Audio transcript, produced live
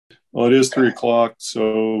Well, it is 3 o'clock,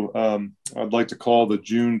 so I'd like to call the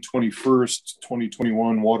June 21st,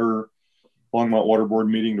 2021 Longmont Water Board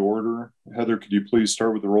meeting to order. Heather, could you please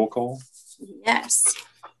start with the roll call? Yes.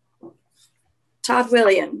 Todd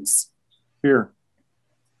Williams. Here.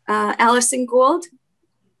 Allison Gould.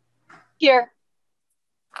 Here.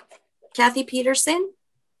 Kathy Peterson.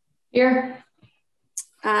 Here.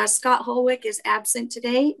 Scott Holwick is absent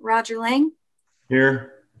today. Roger Lang.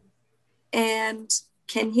 Here. And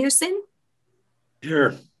Ken Hewson.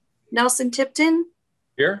 Here. Nelson Tipton.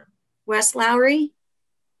 Here. Wes Lowry.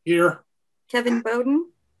 Here. Kevin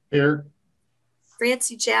Bowden. Here.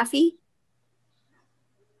 Francie Jaffe.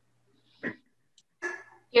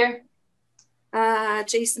 Here.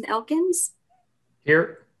 Jason Elkins.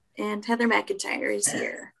 Here. And Heather McIntyre is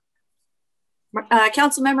here.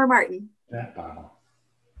 Councilmember Martin. That bottle.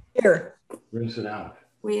 Here. Rinse it out.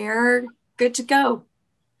 We are good to go.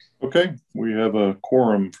 Okay, we have a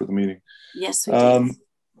quorum for the meeting. Yes, we do.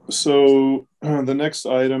 So the next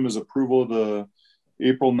item is approval of the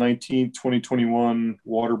April 19th, 2021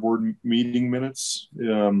 Water Board meeting minutes.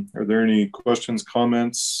 Are there any questions,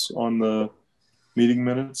 comments on the meeting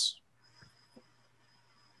minutes?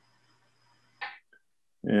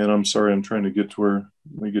 And I'm sorry, I'm trying to get to where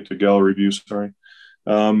we get to gallery view, sorry.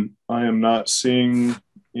 I am not seeing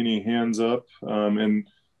any hands up. And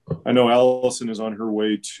I know Allison is on her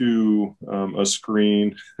way to a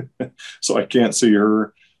screen, so I can't see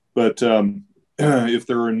her. But if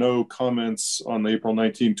there are no comments on the April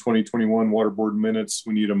 19, 2021 Water Board minutes,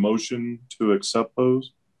 we need a motion to accept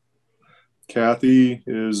those. Kathy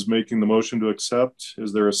is making the motion to accept.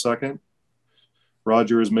 Is there a second?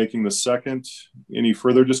 Roger is making the second. Any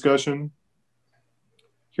further discussion?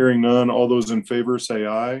 Hearing none, all those in favor say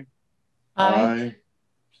aye. Aye.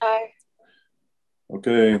 Aye.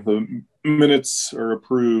 Okay, the minutes are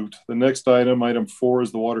approved. The next item, item 4,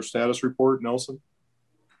 is the water status report. Nelson?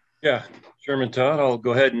 Yeah, Chairman Todd, I'll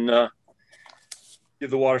go ahead and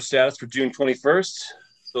give the water status for June 21st.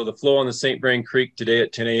 So the flow on the St. Vrain Creek today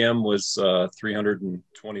at 10 a.m. was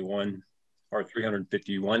 321 or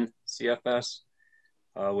 351 CFS,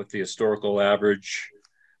 with the historical average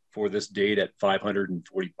for this date at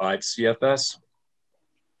 545 CFS.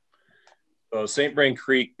 So St. Vrain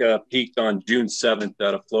Creek peaked on June 7th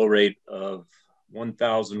at a flow rate of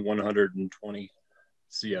 1,120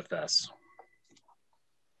 CFS.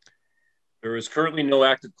 There is currently no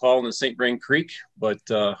active call in the St. Vrain Creek, but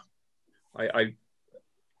I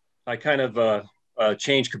kind of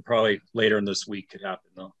change could probably later in this week could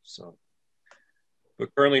happen though. So,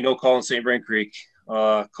 but currently no call in St. Vrain Creek.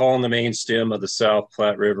 Call in the main stem of the South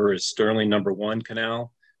Platte River is Sterling number 1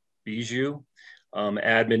 canal, Bijou.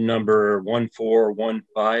 Admin number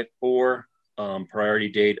 14154, priority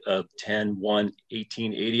date of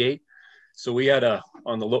 10/1/1888. So we had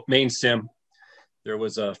on the main stem, there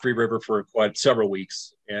was a free river for quite several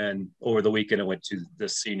weeks, and over the weekend it went to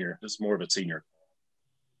this senior. This is more of a senior.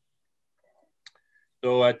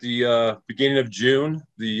 So at the beginning of June,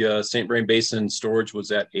 the St. Vrain Basin storage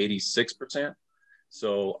was at 86%.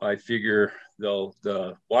 So I figure the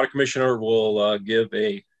water commissioner will give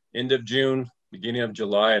a end of June, beginning of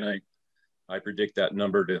July, and I predict that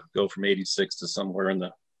number to go from 86 to somewhere in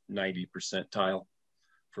the 90 percentile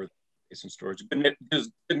for basin storage. Good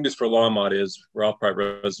news for Longmont is Ralph Pratt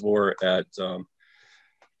Reservoir at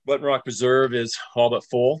Button Rock Preserve is all but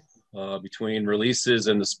full between releases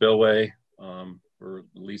and the spillway. We're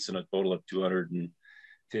releasing a total of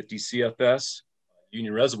 250 CFS.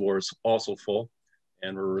 Union Reservoir is also full,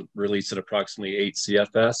 and we're releasing approximately 8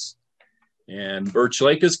 CFS. And Birch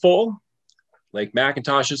Lake is full. Lake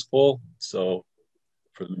McIntosh is full. So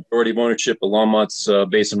for the majority of ownership of Longmont's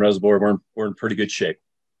Basin Reservoir, we're in pretty good shape.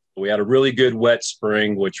 We had a really good wet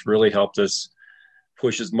spring, which really helped us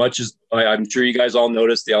push as much as, I'm sure you guys all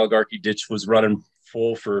noticed, the Oligarchy ditch was running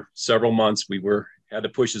full for several months. We had to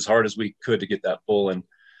push as hard as we could to get that full, and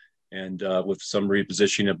with some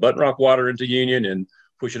repositioning of Button Rock water into Union and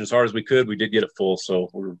pushing as hard as we could, we did get it full. So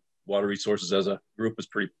Water Resources as a group was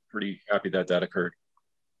pretty happy that occurred.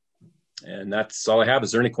 And that's all I have.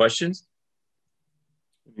 Is there any questions?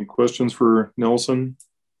 Any questions for Nelson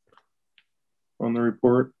on the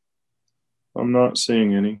report? I'm not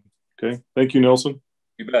seeing any. Okay, thank you, Nelson.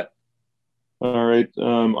 You bet. All right,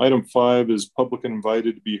 item 5 is public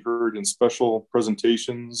invited to be heard in special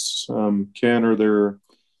presentations. Ken, are there,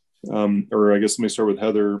 or I guess let me start with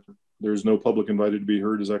Heather. There's no public invited to be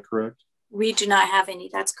heard, is that correct? We do not have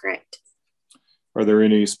any, that's correct. Are there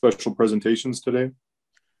any special presentations today?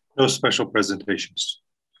 No special presentations.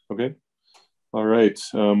 Okay. All right.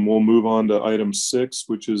 We'll move on to item 6,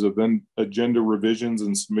 which is agenda revisions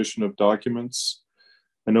and submission of documents.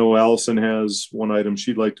 I know Allison has one item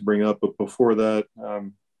she'd like to bring up, but before that,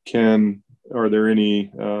 Ken, are there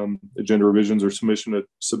any agenda revisions or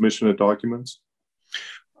submission of documents?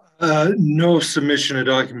 No submission of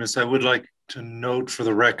documents. I would like to note for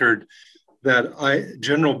the record that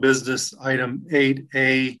general business item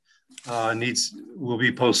 8A will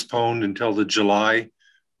be postponed until the July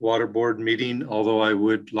water board meeting, although I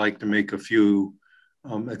would like to make a few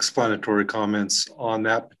explanatory comments on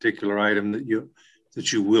that particular item that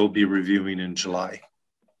you will be reviewing in July.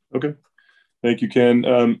 Okay, thank you,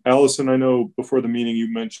 Ken. Allison, I know before the meeting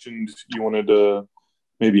you mentioned you wanted to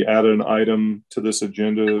maybe add an item to this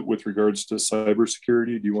agenda with regards to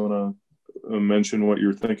cybersecurity. Do you want to mention what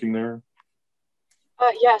you're thinking there?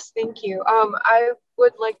 Yes, thank you. I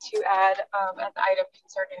would like to add an item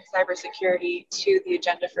concerning cybersecurity to the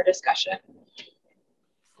agenda for discussion.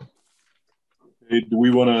 Okay, do we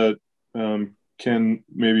want to, Ken,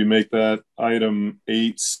 maybe make that item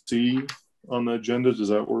 8C on the agenda? Does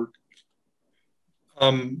that work?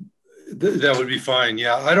 That would be fine.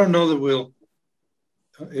 Yeah, I don't know that we'll,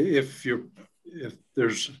 if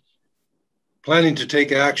there's planning to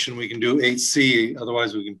take action, we can do 8C.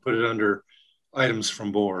 Otherwise, we can put it under items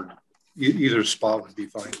from board. Either spot would be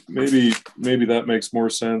fine. Maybe that makes more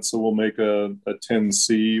sense. So we'll make a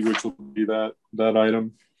 10C, which will be that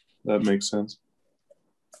item. That makes sense.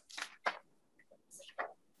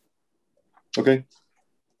 Okay.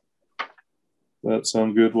 That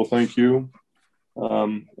sounds good. Well, thank you.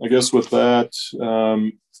 I guess with that,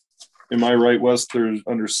 am I right, Wes? There's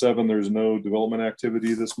under 7, there's no development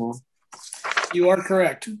activity this month? You are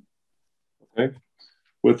correct. Okay.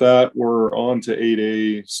 With that, we're on to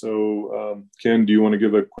 8A. So, Ken, do you want to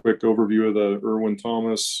give a quick overview of the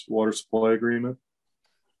Irwin-Thomas water supply agreement?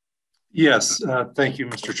 Yes, thank you,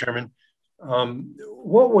 Mr. Chairman.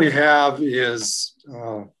 What we have is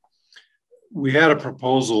we had a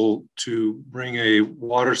proposal to bring a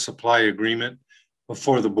water supply agreement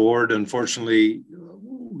before the board. Unfortunately,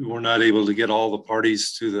 we were not able to get all the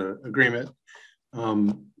parties to the agreement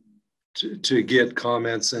to get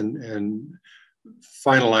comments and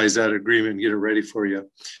finalize that agreement and get it ready for you.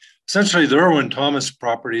 Essentially, the Irwin-Thomas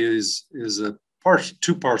property is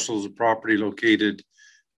two parcels of property located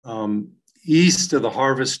east of the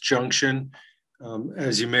Harvest Junction.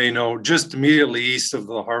 As you may know, just immediately east of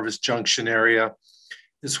the Harvest Junction area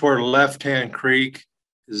is where Left Hand Creek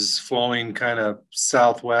is flowing kind of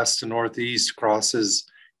southwest to northeast, crosses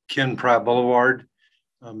Ken Pratt Boulevard,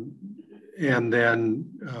 and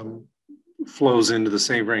then flows into the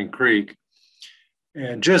St. Vrain Creek.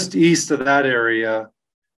 And just east of that area,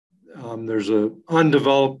 there's an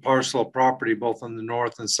undeveloped parcel of property both on the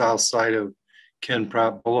north and south side of Ken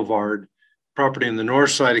Pratt Boulevard. Property on the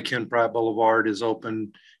north side of Ken Pratt Boulevard is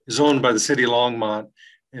owned by the city of Longmont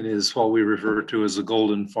and is what we refer to as the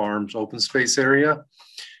Golden Farms open space area.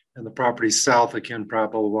 And the property south of Ken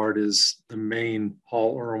Pratt Boulevard is the main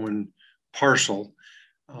Hall Irwin parcel.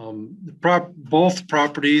 Both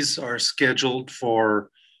properties are scheduled for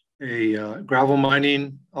a gravel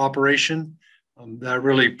mining operation that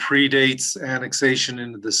really predates annexation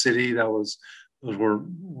into the city. Those were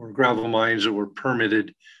gravel mines that were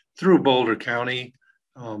permitted through Boulder County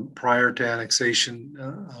prior to annexation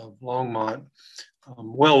of Longmont,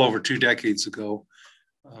 well over 2 decades ago.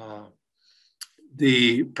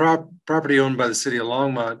 The property owned by the city of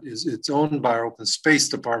Longmont it's owned by our open space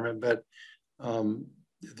department, but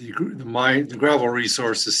the gravel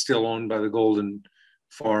resource is still owned by the Golden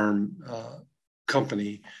Farm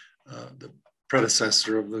company, the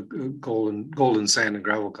predecessor of the Golden Sand and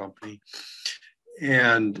Gravel Company,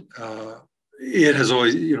 and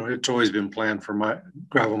it's always been planned for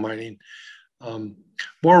gravel mining.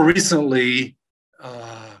 More recently,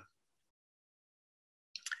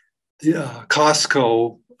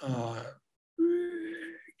 Costco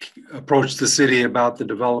approached the city about the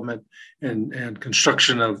development and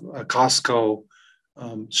construction of a Costco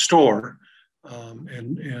store,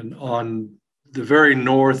 and on the very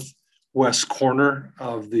northwest corner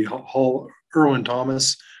of the whole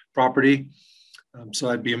Irwin-Thomas property. So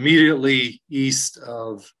I'd be immediately east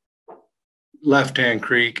of Left Hand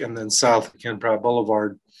Creek and then south of Ken Pratt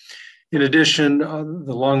Boulevard. In addition,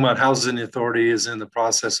 the Longmont Housing Authority is in the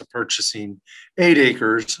process of purchasing 8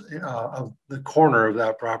 acres of the corner of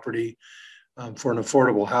that property for an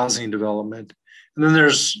affordable housing development. And then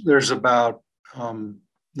there's about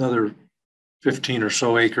another 15 or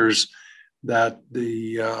so acres that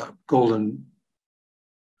the Golden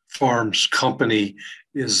Farms company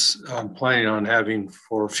is planning on having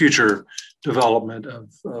for future development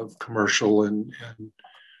of commercial and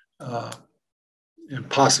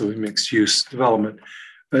possibly mixed use development.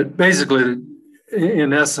 But basically,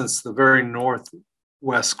 in essence, the very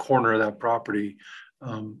northwest corner of that property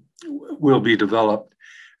will be developed.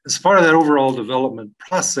 As part of that overall development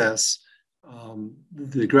process,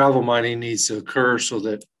 the gravel mining needs to occur so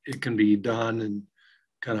that it can be done, and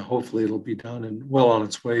kind of hopefully it'll be done and well on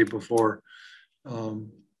its way before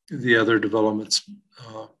the other developments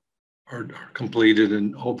are completed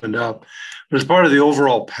and opened up. But as part of the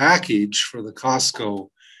overall package for the Costco,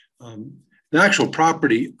 the actual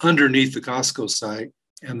property underneath the Costco site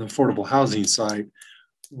and the affordable housing site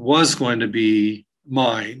was going to be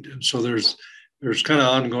mined. And so there's kind of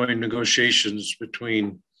ongoing negotiations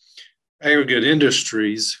between Aggregate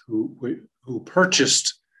Industries, who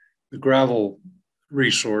purchased the gravel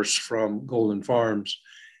resource from Golden Farms,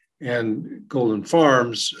 and Golden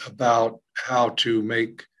Farms about how to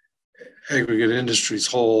make Aggregate Industries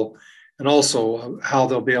whole, and also how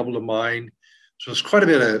they'll be able to mine. So there's quite a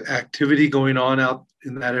bit of activity going on out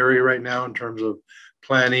in that area right now in terms of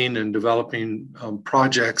planning and developing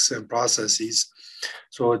projects and processes.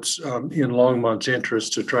 So it's in Longmont's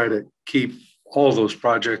interest to try to keep all of those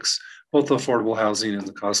projects, both the affordable housing and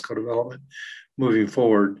the Costco development, moving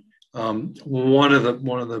forward. One of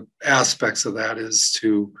the aspects of that is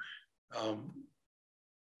to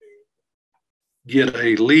get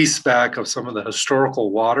a lease back of some of the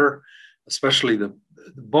historical water, especially the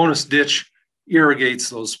bonus ditch irrigates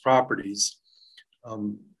those properties.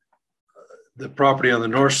 The property on the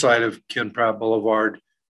north side of Ken Pratt Boulevard,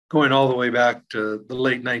 going all the way back to the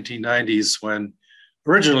late 1990s, when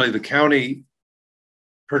originally the county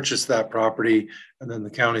purchased that property and then the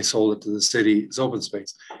county sold it to the city as open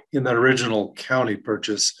space. In that original county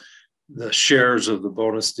purchase, the shares of the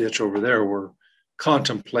bonus ditch over there were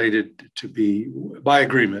contemplated to be, by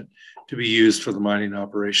agreement, to be used for the mining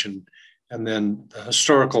operation. And then the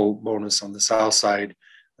historical bonus on the south side,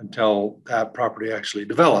 until that property actually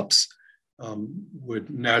develops, would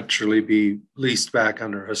naturally be leased back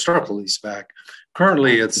under historical lease back.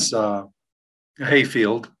 Currently, it's a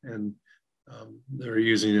hayfield, and they're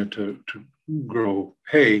using it to grow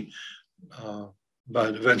hay.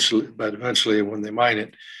 But eventually, when they mine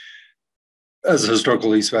it, as a historical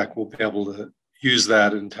lease back, we'll be able to use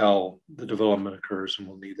that until the development occurs, and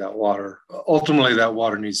we'll need that water. Ultimately, that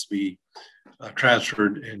water needs to be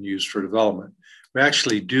transferred and used for development. We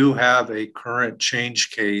actually do have a current change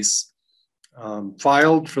case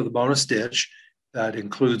filed for the bonus ditch that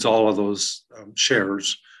includes all of those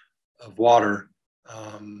shares of water.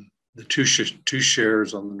 The two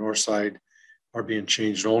shares on the north side are being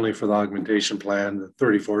changed only for the augmentation plan. The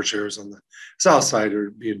 34 shares on the south side are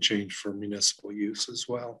being changed for municipal use as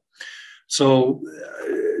well. So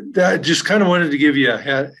that just kind of wanted to give you a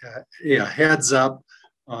heads up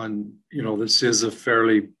on, this is a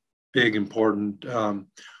fairly big, important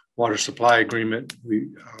water supply agreement.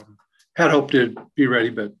 We had hoped it'd be ready,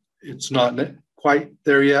 but it's not quite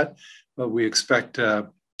there yet. But we expect to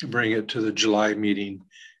bring it to the July meeting,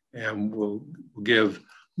 and we'll give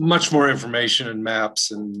much more information and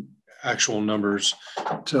maps and actual numbers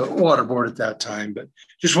to Water Board at that time. But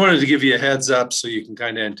just wanted to give you a heads up so you can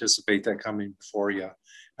kind of anticipate that coming before you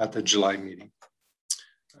at the July meeting.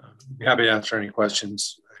 Be happy to answer any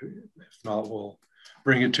questions. If not, we'll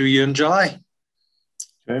bring it to you in July.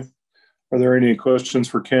 Okay. Are there any questions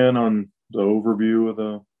for Ken on the overview of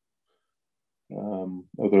the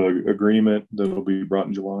agreement that will be brought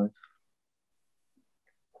in July?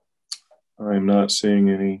 I'm not seeing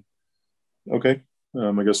any. Okay.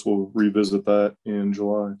 I guess we'll revisit that in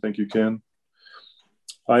July. Thank you, Ken.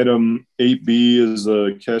 Item 8B is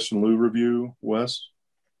a cash and lieu review. Wes?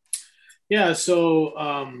 Yeah, so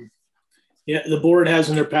the board has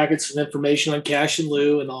in their packet some information on cash and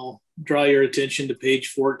lieu, and I'll draw your attention to page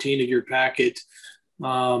 14 of your packet.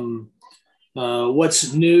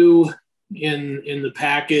 What's new in the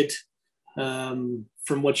packet from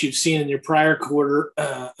what you've seen in your prior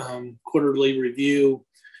quarterly review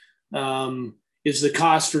is the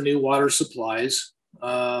cost for new water supplies.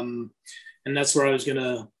 And that's where I was going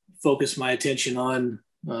to focus my attention on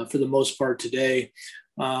for the most part today.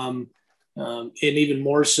 And even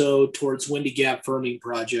more so towards Windy Gap Firming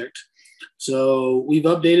Project. So we've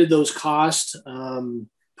updated those costs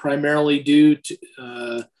primarily due to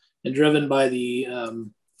and driven by the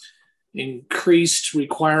increased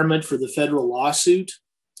requirement for the federal lawsuit.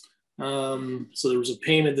 So there was a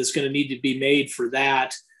payment that's going to need to be made for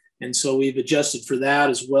that. And so we've adjusted for that,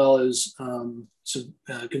 as well as some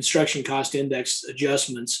construction cost index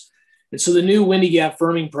adjustments. And so the new Windy Gap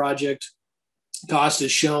Firming Project cost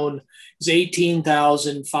is shown is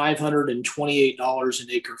 $18,528 an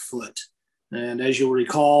acre foot. And as you'll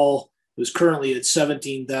recall, it was currently at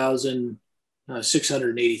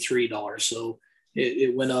 $17,683. So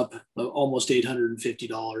it went up almost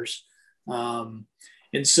 $850.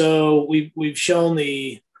 And so we've shown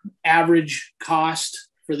the average cost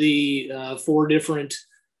for the 4 different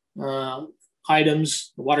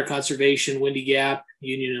items: water conservation, Windy Gap,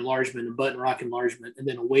 Union enlargement, and Button Rock enlargement, and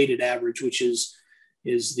then a weighted average, which is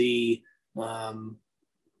the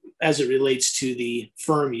as it relates to the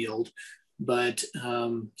firm yield. But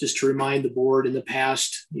just to remind the board, in the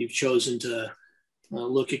past, you've chosen to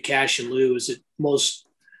look at cash in lieu as it most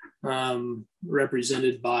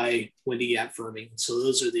represented by Windy Gap firming. So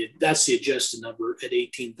that's the adjusted number at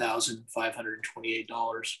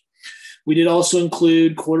 $18,528. We did also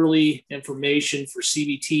include quarterly information for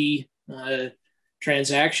CBT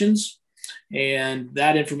transactions, and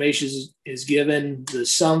that information is given. The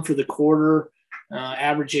sum for the quarter,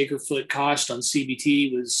 average acre foot cost on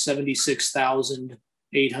CBT was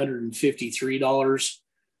 $76,853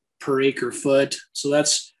 per acre foot. So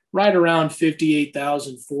that's right around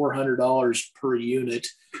 $58,400 per unit.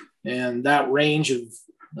 And that range of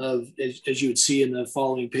as you would see in the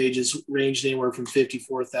following pages, ranged anywhere from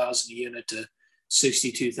 54,000 a unit to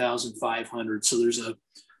 62,500. So there's a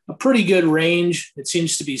pretty good range. It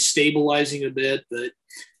seems to be stabilizing a bit, but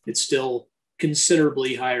it's still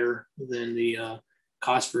considerably higher than the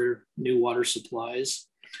cost for new water supplies.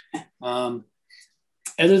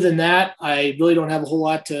 Other than that, I really don't have a whole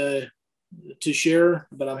lot to share,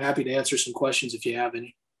 but I'm happy to answer some questions if you have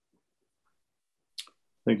any.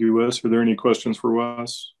 Thank you, Wes. Are there any questions for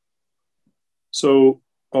Wes? So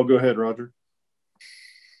I'll go ahead, Roger.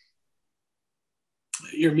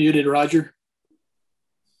 You're muted, Roger.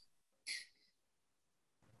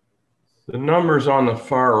 The numbers on the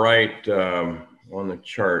far right on the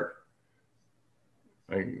chart,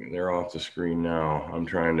 they're off the screen now. I'm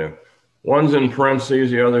trying to, one's in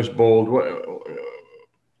parentheses, the other's bold.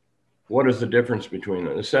 What is the difference between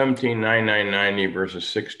the 17,990 versus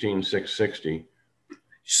 16,660?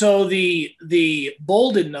 So the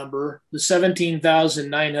bolded number, the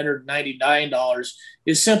 $17,999,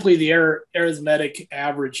 is simply the arithmetic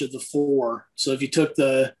average of the 4. So if we took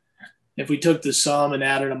the sum and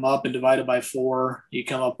added them up and divided by 4, you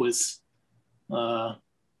come up with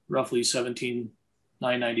roughly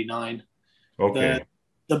 17,999. Okay.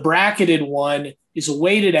 The bracketed one is a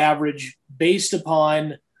weighted average based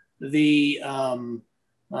upon the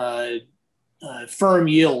firm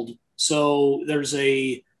yield. So there's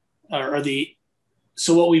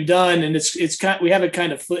so what we've done, and we have it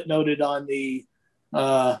kind of footnoted on the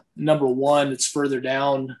number 1. It's further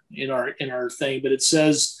down in our thing, but it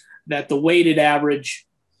says that the weighted average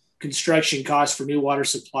construction cost for new water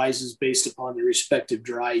supplies is based upon the respective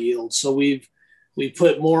dry yield. So we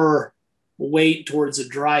put more weight towards a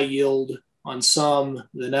dry yield on some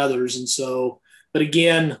than others, and so. But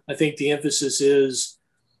again, I think the emphasis is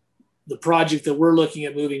the project that we're looking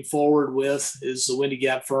at moving forward with is the Windy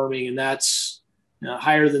Gap firming, and that's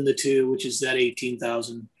higher than the 2, which is that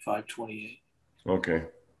 18,528. Okay.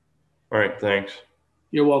 All right. Thanks.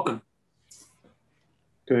 You're welcome.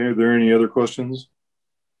 Okay. Are there any other questions?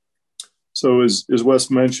 So as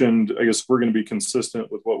Wes mentioned, I guess we're going to be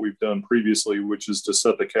consistent with what we've done previously, which is to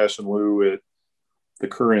set the cash in lieu at the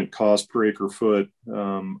current cost per acre foot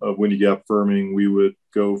of Windy Gap firming. We would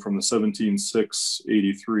go from the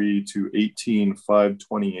 17,683 to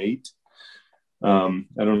 18,528. I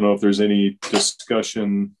don't know if there's any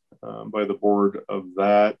discussion by the board of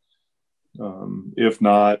that. If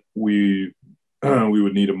not, we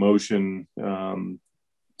would need a motion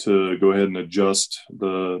to go ahead and adjust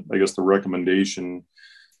the recommendation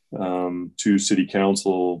to City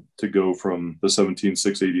Council to go from the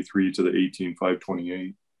 17,683 to the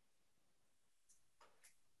 18,528.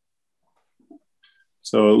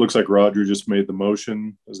 So it looks like Roger just made the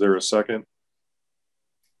motion. Is there a second?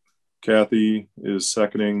 Kathy is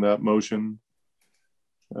seconding that motion.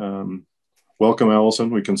 Welcome, Allison.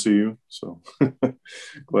 We can see you. So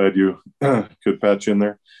glad you could patch in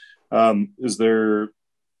there. Is there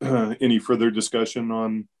any further discussion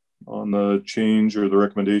on the change or the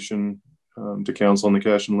recommendation to council on the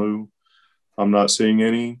cash in lieu? I'm not seeing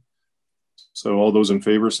any. So all those in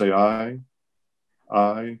favor say aye.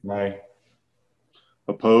 Aye. Aye.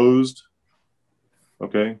 Opposed?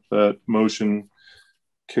 Okay, that motion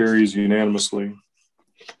carries unanimously.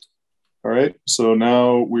 All right, so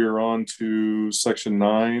now we are on to section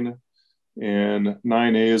 9, and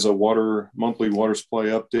 9A is a monthly water supply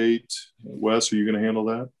update. Wes, are you going to handle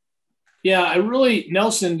that? Yeah,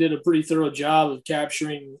 Nelson did a pretty thorough job of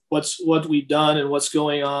capturing what we've done and what's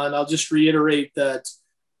going on. I'll just reiterate that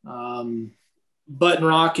Button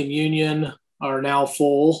Rock and Union are now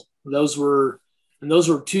full. Those were And those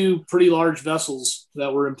were two pretty large vessels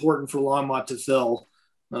that were important for Longmont to fill.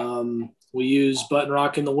 We use Button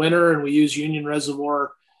Rock in the winter, and we use Union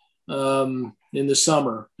Reservoir in the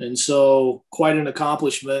summer. And so quite an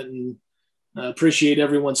accomplishment, and appreciate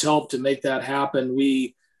everyone's help to make that happen.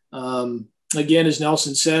 We, again, as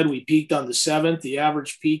Nelson said, we peaked on the 7th. The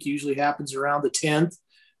average peak usually happens around the 10th.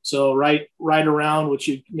 So right around what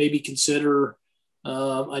you maybe consider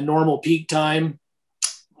a normal peak time.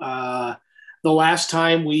 The last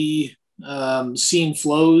time we seen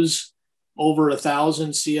flows over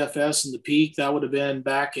 1,000 CFS in the peak, that would have been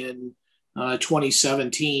back in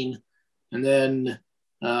 2017. And then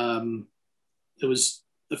it was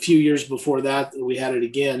a few years before that we had it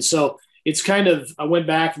again. So it's kind of, I went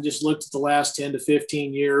back and just looked at the last 10 to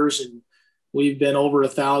 15 years, and we've been over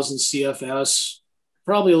 1,000 CFS,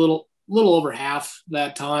 probably a little over half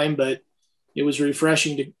that time, but it was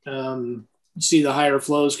refreshing to see the higher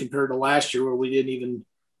flows compared to last year where we didn't even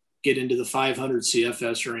get into the 500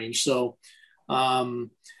 CFS range. So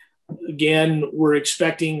again, we're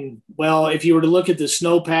expecting, well, if you were to look at the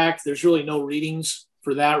snowpack, there's really no readings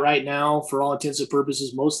for that right now. For all intents and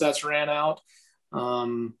purposes, most of that's ran out.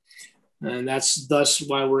 And that's thus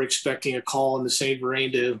why we're expecting a call in the St.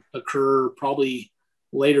 Vrain to occur probably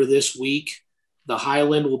later this week. The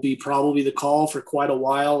Highland will be probably the call for quite a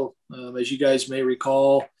while. As you guys may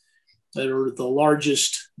recall, they're the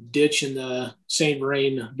largest ditch in the St.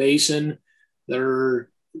 Vrain Basin. They're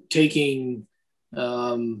taking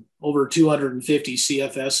over 250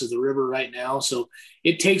 CFS of the river right now. So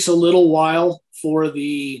it takes a little while for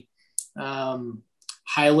the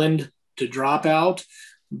Highland to drop out,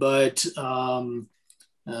 but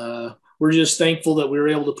we're just thankful that we were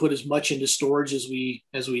able to put as much into storage as we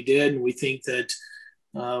did. And we think that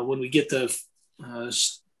when we get the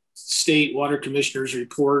state water commissioner's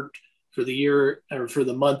report for the year or for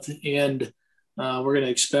the month end, we're going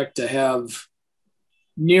to expect to have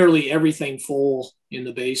nearly everything full in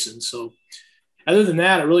the basin. So other than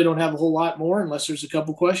that, I really don't have a whole lot more unless there's a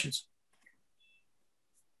couple questions.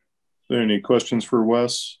 Are there any questions for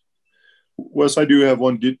Wes? Wes, I do have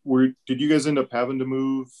one. Did you guys end up having to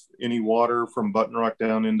move any water from Button Rock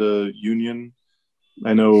down into Union?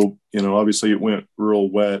 I know, obviously it went real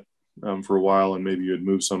wet for a while, and maybe you had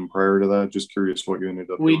moved some prior to that. Just curious what you ended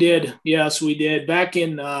up doing. We did. Yes, we did. Back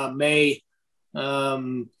in May,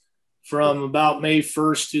 from about May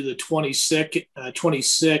 1st to the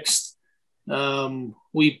 26th,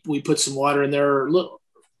 we put some water in there,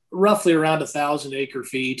 roughly around 1,000 acre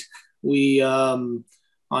feet. We, on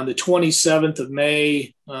the 27th of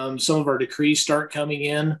May, some of our decrees start coming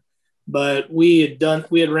in, but we had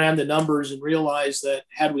ran the numbers and realized that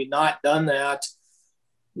had we not done that,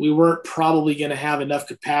 we weren't probably going to have enough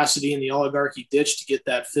capacity in the oligarchy ditch to get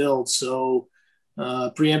that filled. So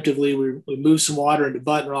preemptively, we moved some water into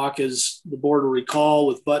Button Rock. As the board will recall,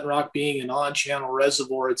 with Button Rock being an on-channel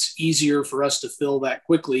reservoir, it's easier for us to fill that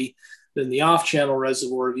quickly than the off-channel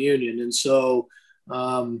reservoir of Union. And so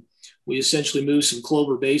we essentially moved some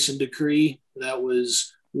Clover Basin decree. That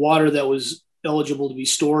was water that was eligible to be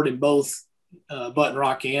stored in both Button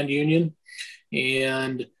Rock and Union.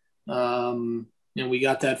 And we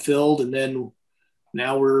got that filled. And then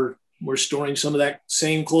now we're storing some of that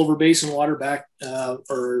same Clover Basin water back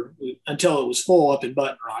until it was full up in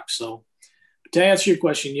Button Rock. So to answer your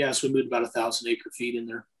question, yes, we moved about 1,000 acre feet in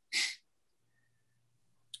there.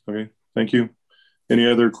 Okay, thank you. Any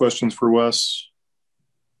other questions for Wes?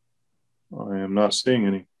 I am not seeing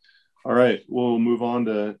any. All right, we'll move on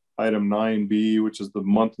to item 9B, which is the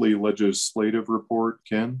monthly legislative report.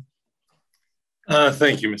 Ken?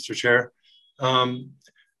 Thank you, Mr. Chair.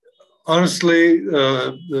 Honestly,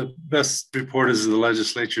 the best report is the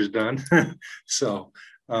legislature's done. So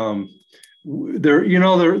there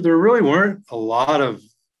really weren't a lot of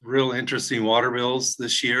real interesting water bills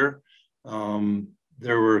this year.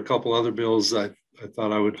 There were a couple other bills I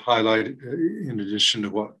thought I would highlight in addition to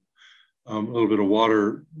what a little bit of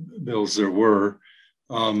water bills there were.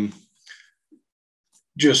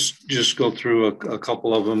 Just go through a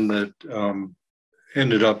couple of them that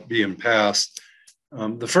ended up being passed.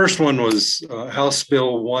 The first one was House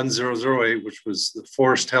Bill 1008, which was the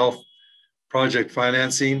Forest Health Project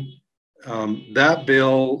Financing. That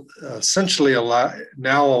bill essentially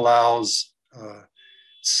now allows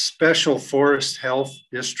special forest health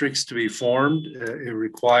districts to be formed. It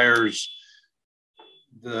requires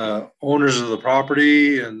the owners of the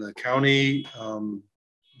property and the county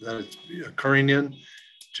that it's occurring in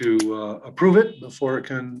to approve it before it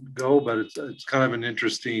can go, but it's kind of an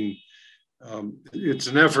interesting, it's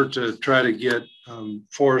an effort to try to get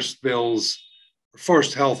forest bills,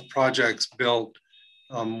 forest health projects built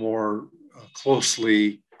more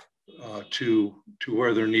closely to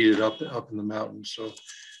where they're needed up in the mountains. So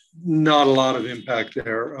not a lot of impact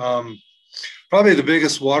there. Probably the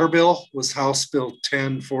biggest water bill was House Bill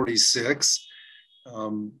 1046.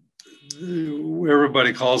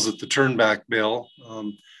 Everybody calls it the turnback bill,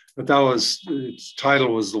 but that was, its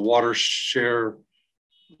title was the Water Share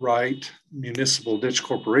Right Municipal Ditch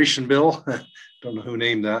Corporation Bill. Don't know who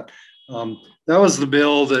named that. That was the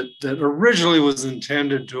bill that originally was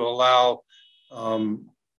intended to allow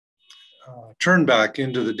turnback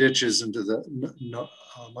into the ditches, into the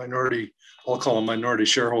minority, I'll call them minority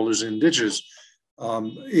shareholders in ditches,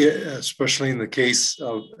 especially in the case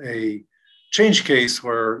of a change case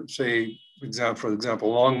where, say, for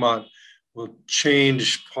example, Longmont will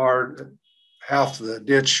change half of the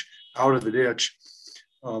ditch out of the ditch.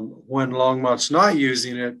 When Longmont's not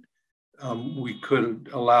using it, we could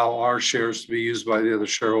allow our shares to be used by the other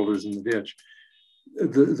shareholders in the ditch.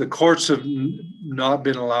 The courts have not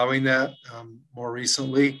been allowing that more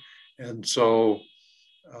recently. And so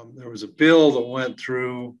there was a bill that went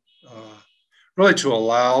through really to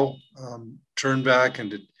allow turnback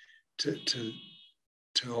and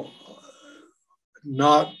to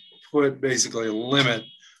not put basically a limit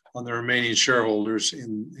on the remaining shareholders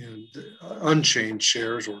in unchanged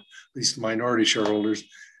shares, or at least minority shareholders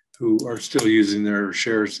who are still using their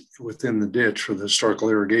shares within the ditch for the historical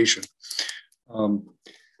irrigation.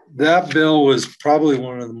 That bill was probably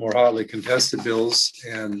one of the more hotly contested bills,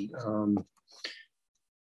 and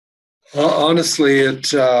honestly,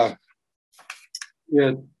 it got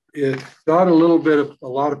a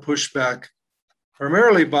lot of pushback,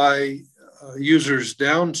 primarily by users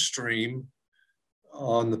downstream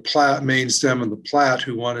on the Platte, main stem of the Platte,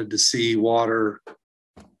 who wanted to see water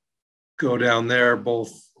go down there,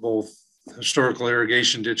 both historical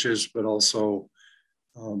irrigation ditches, but also,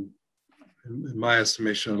 in my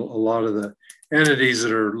estimation, a lot of the entities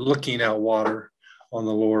that are looking at water on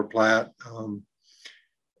the lower Platte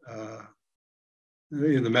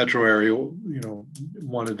in the metro area,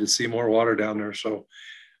 wanted to see more water down there. So,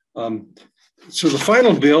 so the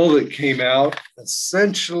final bill that came out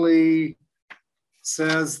essentially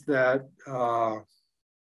says that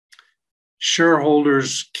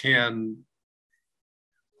shareholders can,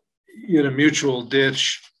 in a mutual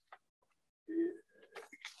ditch,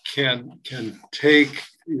 can take,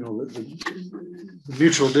 the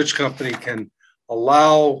mutual ditch company can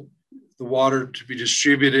allow the water to be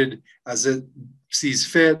distributed as it sees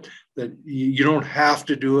fit, that you don't have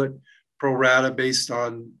to do it pro rata based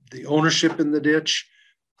on the ownership in the ditch,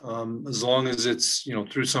 as long as it's,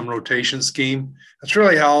 through some rotation scheme. That's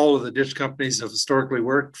really how all of the ditch companies have historically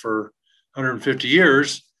worked for 150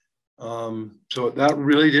 years. So that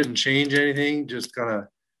really didn't change anything, just kind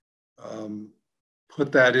of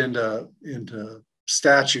put that into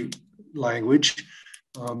statute language.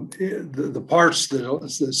 The parts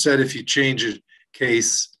that said if you change a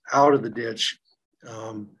case out of the ditch,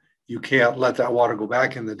 you can't let that water go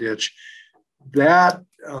back in the ditch. That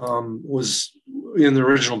was in the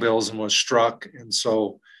original bills and was struck. And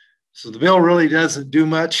so the bill really doesn't do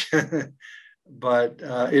much, but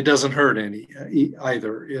it doesn't hurt any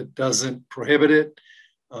either. It doesn't prohibit it.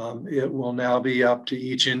 It will now be up to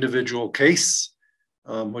each individual case,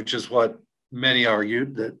 which is what many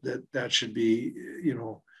argued, that should be,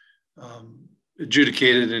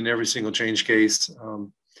 adjudicated in every single change case.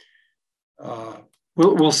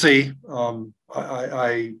 We'll see.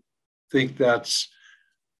 I think that's,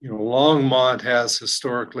 Longmont has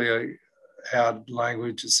historically had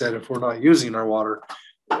language that said if we're not using our water,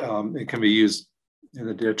 it can be used in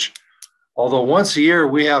the ditch. Although once a year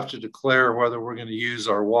we have to declare whether we're going to use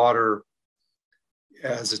our water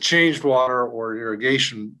as a changed water or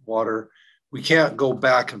irrigation water. We can't go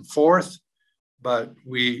back and forth, but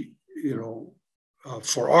we,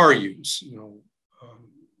 for our use,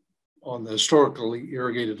 on the historically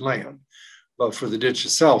irrigated land. But for the ditch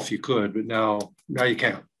itself, you could, but now you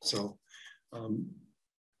can't. So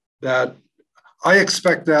that, I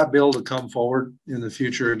expect that bill to come forward in the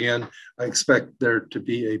future again. I expect there to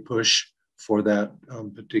be a push for that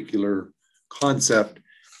particular concept,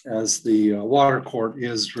 as the water court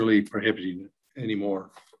is really prohibiting it anymore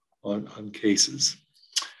on cases.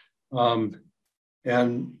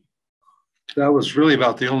 And that was really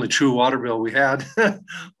about the only true water bill we had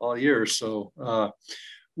all year. So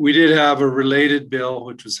we did have a related bill,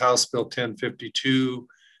 which was House Bill 1052,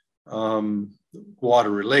 water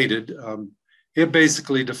related. It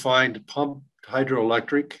basically defined pumped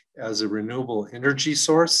hydroelectric as a renewable energy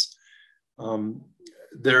source.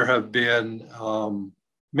 There have been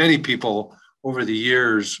many people over the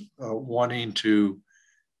years wanting to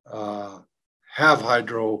have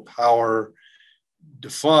hydropower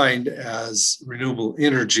defined as renewable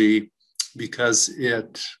energy because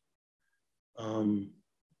it,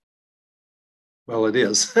 well, it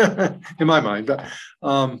is in my mind, but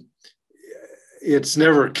it's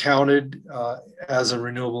never counted as a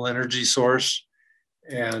renewable energy source.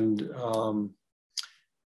 And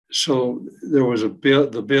so there was a bill,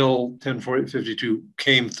 the bill 1052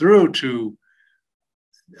 came through to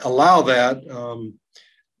allow that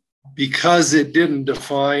because it didn't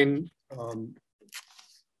define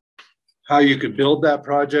how you could build that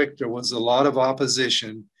project. There was a lot of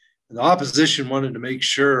opposition, and the opposition wanted to make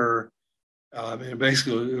sure, and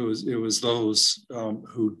basically it was those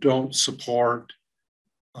who don't support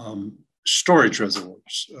storage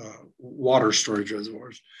reservoirs, water storage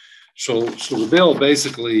reservoirs. So the bill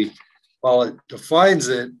basically, while it defines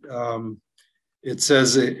it, it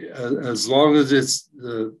says as long as it's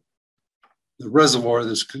the reservoir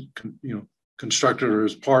that's constructed or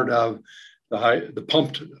is part of the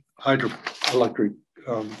pumped hydroelectric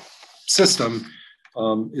system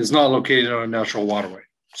is not located on a natural waterway.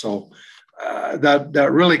 So that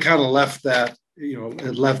really kind of left that,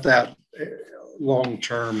 it left that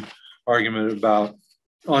long-term argument about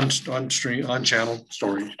on-channel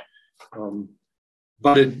storage.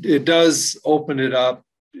 But it does open it up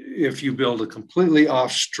if you build a completely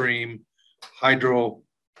off-stream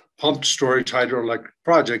pumped storage hydroelectric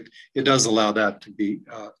project. It does allow that to be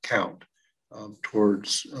count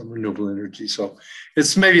towards renewable energy. So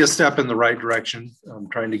it's maybe a step in the right direction,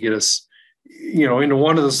 trying to get us, into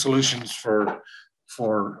one of the solutions for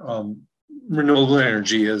renewable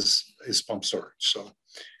energy is pump storage. So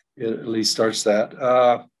it at least starts that.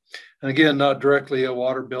 And again, not directly a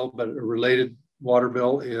water bill, but a related water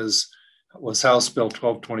bill was House Bill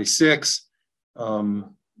 1226.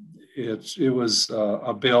 It was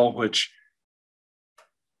a bill which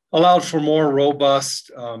allowed for more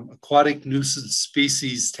robust aquatic nuisance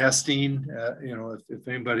species testing. If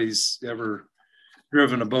anybody's ever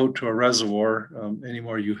driven a boat to a reservoir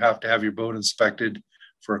anymore, you have to have your boat inspected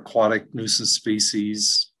for aquatic nuisance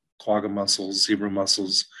species, quagga mussels, zebra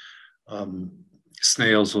mussels,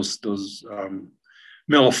 snails, those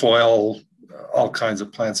milfoil, all kinds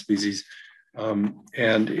of plant species.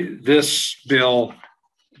 And this bill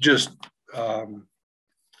just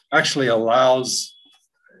actually allows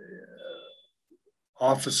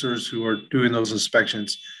officers who are doing those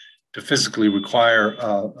inspections to physically require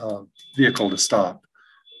a vehicle to stop.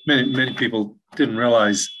 Many people didn't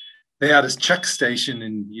realize they had a check station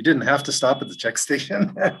and you didn't have to stop at the check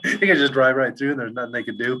station. You could just drive right through and there's nothing they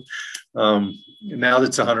could do. Now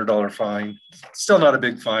it's a $100 fine. Still not a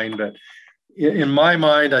big fine, but in my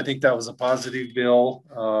mind, I think that was a positive bill.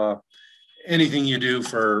 Anything you do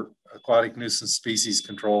for aquatic nuisance species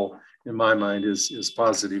control, in my mind, is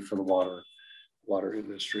positive for the water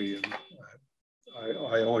industry, and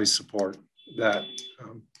I always support that.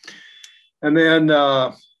 And then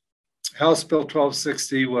House Bill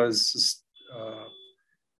 1260 was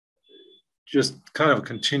just kind of a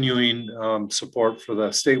continuing support for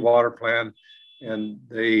the state water plan, and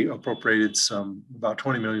they appropriated about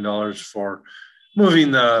 $20 million for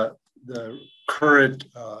moving the current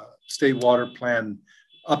state water plan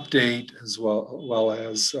update, as well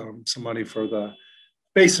as some money for the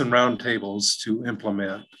basin roundtables to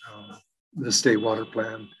implement the state water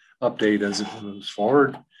plan update as it moves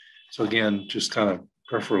forward. So again, just kind of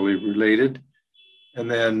peripherally related. And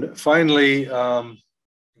then finally, again,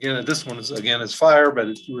 this one is fire, but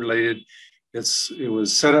it's related. It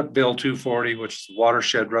was Senate Bill 240, which is the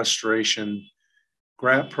Watershed Restoration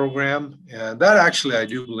Grant Program. And that actually, I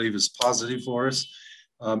do believe, is positive for us.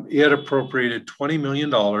 It appropriated $20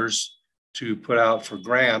 million to put out for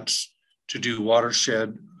grants to do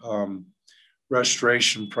watershed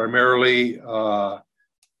restoration, primarily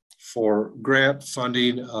for grant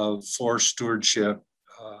funding of forest stewardship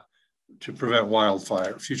to prevent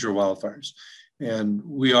future wildfires. And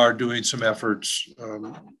we are doing some efforts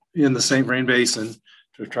in the St. Vrain Basin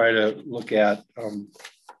to try to look at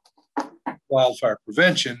wildfire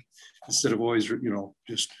prevention instead of always,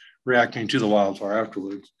 just reacting to the wildfire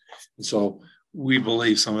afterwards. And so we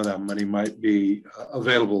believe some of that money might be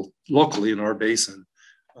available locally in our basin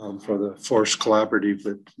for the Forest Collaborative,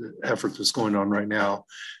 the effort that's going on right now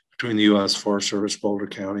between the U.S. Forest Service, Boulder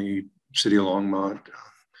County, City of Longmont,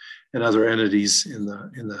 and other entities in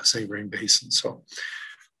the St. Vrain Basin. So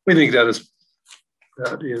we think that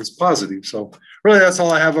is positive. So really, that's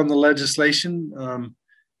all I have on the legislation.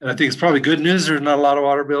 And I think it's probably good news. There's not a lot of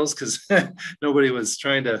water bills because nobody was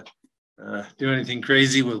trying to do anything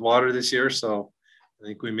crazy with water this year. So I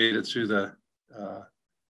think we made it through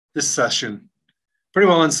this session pretty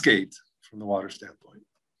well unscathed from the water standpoint.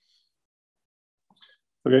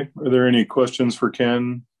 Okay, are there any questions for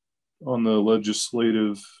Ken on the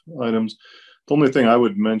legislative items? The only thing I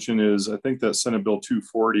would mention is I think that Senate Bill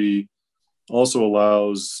 240 also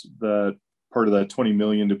allows that part of that 20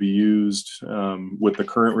 million to be used with the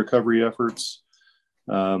current recovery efforts.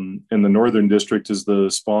 And the Northern District is the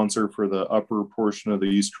sponsor for the upper portion of the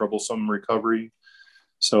East Troublesome recovery.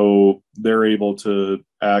 So they're able to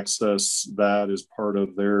access that as part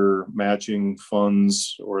of their matching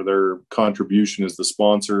funds, or their contribution as the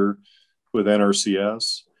sponsor with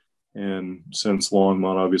NRCS. And since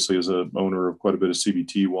Longmont obviously is an owner of quite a bit of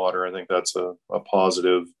CBT water, I think that's a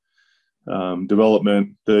positive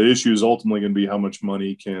development. The issue is ultimately going to be how much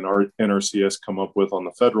money can our NRCS come up with on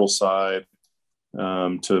the federal side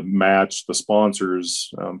to match the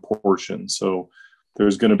sponsors portion. So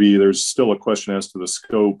there's still a question as to the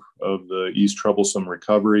scope of the East Troublesome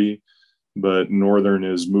recovery, but Northern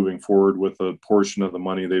is moving forward with a portion of the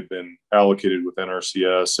money they've been allocated with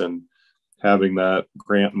NRCS, and having that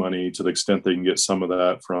grant money, to the extent they can get some of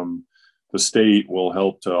that from the state, will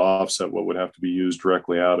help to offset what would have to be used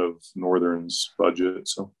directly out of Northern's budget.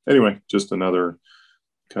 So anyway, just another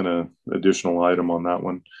kind of additional item on that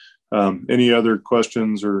one. Any other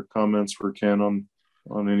questions or comments for Ken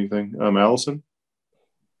on anything? Allison?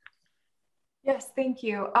 Yes, thank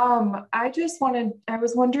you. I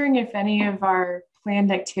was wondering if any of our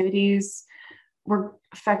planned activities were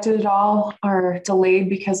affected at all or delayed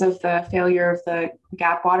because of the failure of the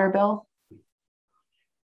GAP water bill.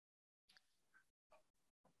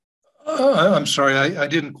 I'm sorry, I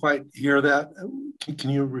didn't quite hear that.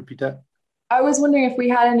 Can you repeat that? I was wondering if we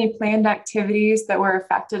had any planned activities that were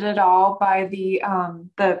affected at all by the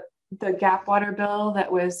GAP water bill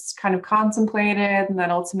that was kind of contemplated and that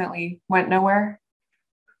ultimately went nowhere.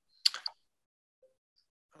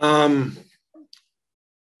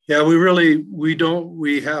 Yeah,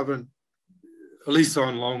 we haven't, at least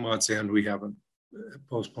on Longmont's end, we haven't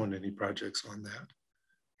postponed any projects on that.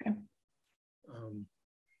 Okay.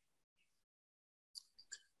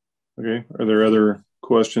 Okay, are there other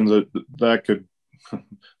questions that could,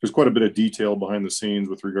 there's quite a bit of detail behind the scenes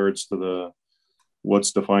with regards to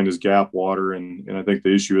what's defined as GAP water. And I think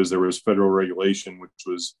the issue is there was federal regulation, which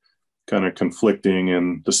was kind of conflicting,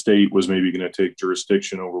 and the state was maybe going to take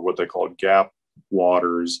jurisdiction over what they called GAP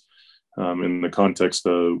waters in the context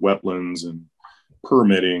of wetlands and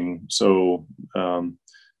permitting. So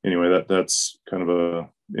anyway, that's kind of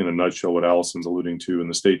in a nutshell what Allison's alluding to. And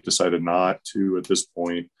the state decided not to, at this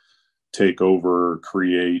point, take over,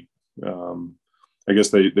 create, I guess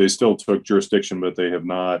they still took jurisdiction, but they have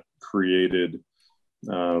not created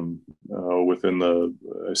within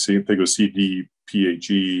I think it was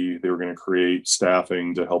CDPHE, they were going to create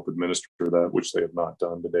staffing to help administer that, which they have not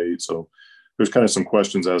done to date. So there's kind of some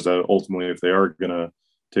questions as to ultimately, if they are going to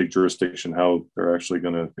take jurisdiction, how they're actually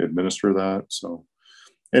going to administer that. So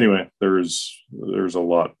anyway, there's a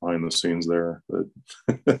lot behind the scenes there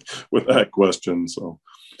that with that question. So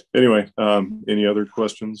anyway, any other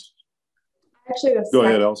questions? Actually, go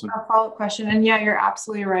ahead, Allison. A follow-up question, and yeah, you're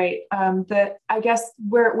absolutely right. That I guess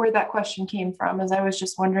where that question came from is I was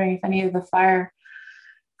just wondering if any of the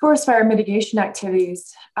forest fire mitigation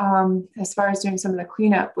activities, as far as doing some of the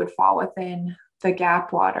cleanup, would fall within the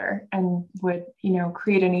GAP water and would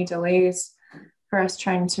create any delays for us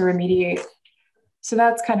trying to remediate. So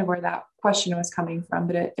that's kind of where that question was coming from,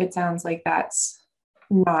 but it sounds like that's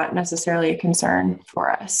not necessarily a concern for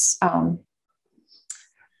us.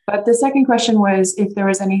 But the second question was if there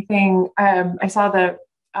was anything, I saw the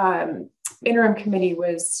interim committee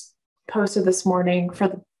was posted this morning for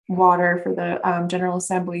the water for the General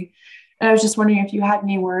Assembly. And I was just wondering if you had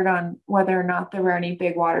any word on whether or not there were any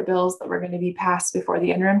big water bills that were going to be passed before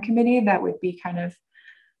the interim committee that would be kind of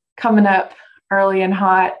coming up early and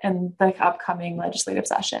hot in the upcoming legislative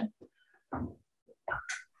session.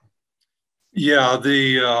 Yeah,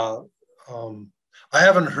 I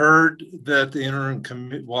haven't heard that the interim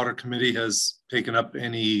water committee has taken up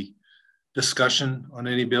any discussion on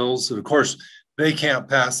any bills. Of course, they can't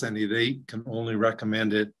pass any, they can only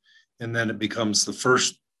recommend it. And then it becomes the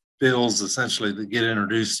first bills essentially that get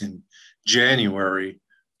introduced in January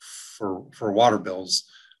for water bills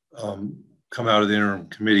come out of the interim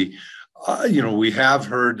committee. We have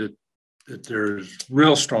heard that there's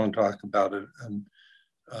real strong talk about it, and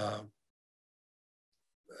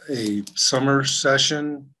a summer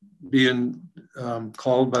session being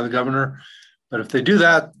called by the governor. But if they do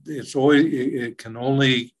that, they can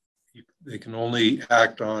only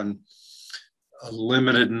act on a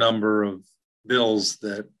limited number of bills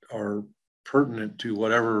that are pertinent to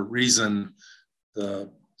whatever reason the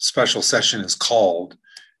special session is called.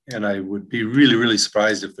 And I would be really, really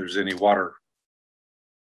surprised if there's any water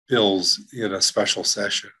bills in a special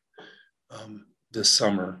session this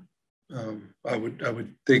summer. I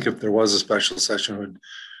would think if there was a special session, it would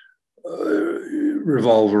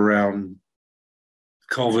revolve around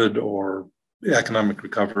COVID or economic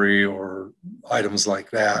recovery or items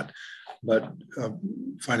like that, but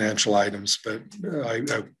financial items. But I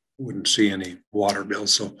wouldn't see any water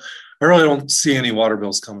bills. So I really don't see any water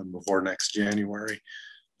bills coming before next January.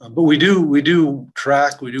 But we do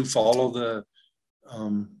track, we do follow the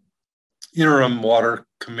interim water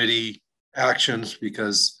committee actions,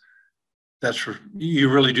 because that's where you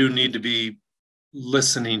really do need to be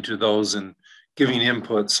listening to those and giving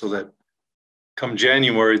input so that come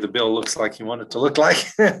January, the bill looks like you want it to look like.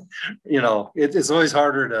 You know, it's always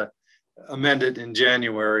harder to amend it in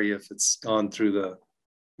January if it's gone through the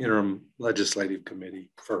interim legislative committee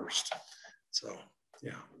first. So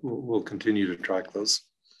yeah, we'll continue to track those.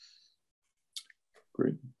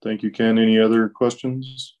 Great. Thank you, Ken. Any other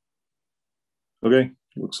questions? Okay.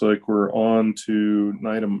 Looks like we're on to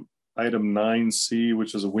item 9C,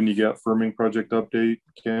 which is a Windy Gap firming project update.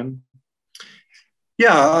 Ken?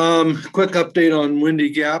 Yeah, quick update on Windy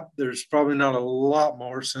Gap. There's probably not a lot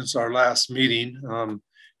more since our last meeting.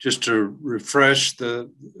 Just to refresh,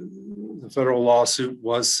 the federal lawsuit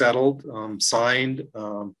was settled, signed.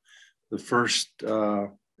 The first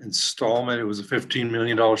installment, it was a $15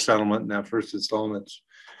 million settlement, and that first installment's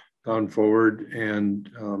gone forward. And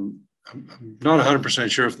I'm not 100%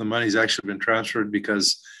 sure if the money's actually been transferred,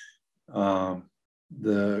 because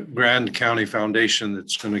the Grand County Foundation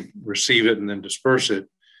that's going to receive it and then disperse it,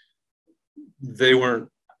 they weren't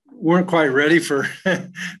quite ready for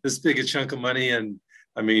this big a chunk of money. And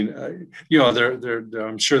I mean, you know,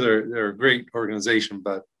 I'm sure they're a great organization,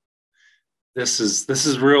 but this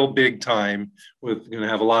is real big time. With going to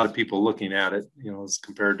have a lot of people looking at it, you know, as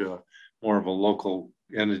compared to more of a local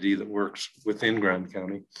entity that works within Grand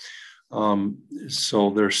County. So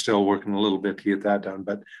they're still working a little bit to get that done,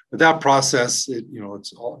 but that process, you know,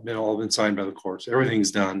 it's all been signed by the courts.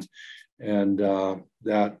 Everything's done, and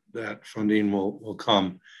that funding will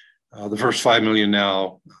come. The first $5 million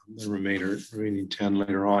now, the remaining 10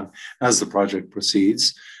 later on as the project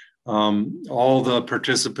proceeds. All the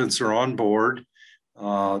participants are on board.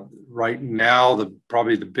 Right now,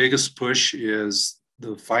 probably the biggest push is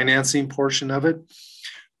the financing portion of it.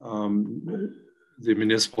 The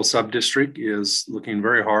municipal sub-district is looking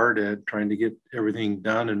very hard at trying to get everything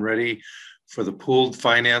done and ready for the pooled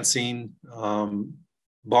financing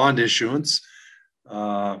bond issuance.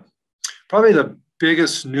 Probably the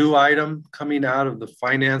biggest new item coming out of the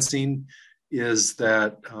financing is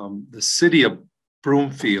that the city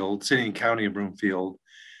and county of Broomfield,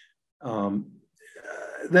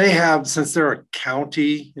 they have, since they're a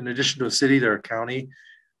county, in addition to a city, they're a county,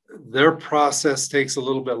 their process takes a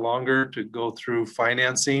little bit longer to go through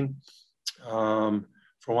financing. For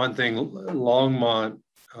one thing, Longmont,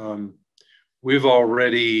 we've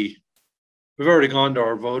already gone to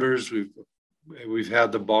our voters. We've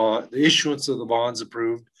had the issuance of the bonds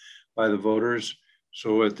approved by the voters.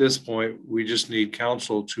 So at this point, we just need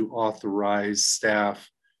council to authorize staff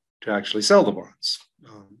to actually sell the bonds.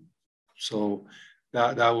 So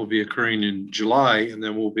that will be occurring in July, and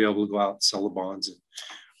then we'll be able to go out and sell the bonds. And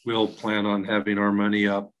we'll plan on having our money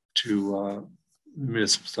up to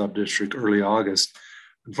municipal sub-district early August.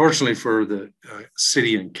 Unfortunately for the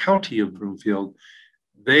city and county of Broomfield,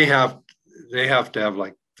 they have to have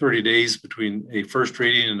like 30 days between a first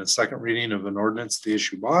reading and a second reading of an ordinance to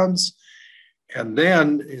issue bonds. And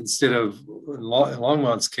then instead of, in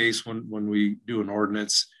Longmont's case, when we do an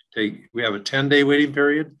ordinance, we have a 10-day waiting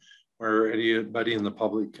period where anybody in the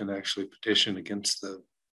public can actually petition against the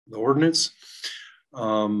ordinance.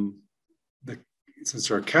 Since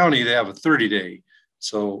they're a county, they have a 30-day.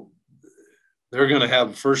 So they're going to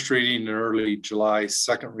have first reading in early July,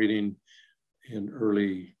 second reading in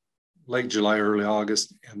late July, early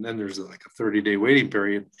August, and then there's like a 30-day waiting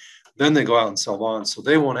period. Then they go out and sell bonds. So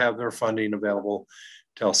they won't have their funding available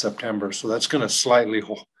till September. So that's going to slightly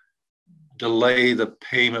delay the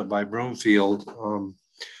payment by Broomfield.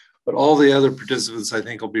 But all the other participants, I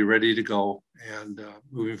think, will be ready to go and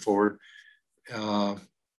moving forward.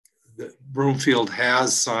 Broomfield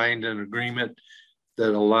has signed an agreement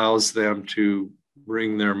that allows them to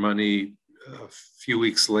bring their money a few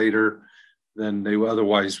weeks later than they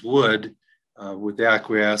otherwise would, with the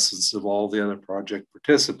acquiescence of all the other project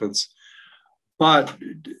participants. But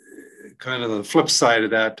kind of the flip side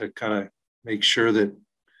of that, to kind of make sure that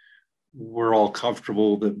we're all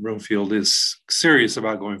comfortable that Broomfield is serious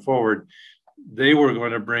about going forward, they were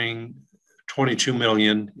going to bring $22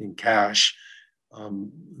 million in cash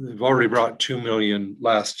They've already brought 2 million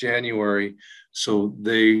last January, so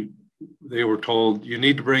they were told you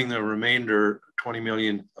need to bring the remainder 20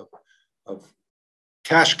 million of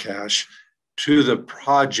cash to the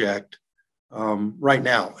project right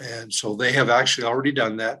now. And so they have actually already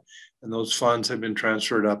done that. And those funds have been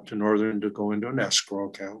transferred up to Northern to go into an escrow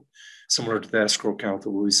account, similar to the escrow account that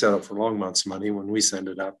we set up for Longmont's money when we send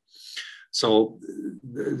it up. So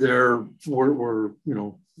we're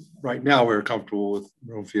right now we're comfortable with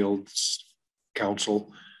Broomfield's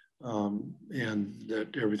council and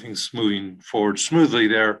that everything's moving forward smoothly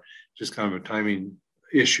there, just kind of a timing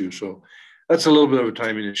issue. So that's a little bit of a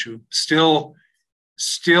timing issue. Still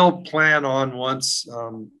plan on once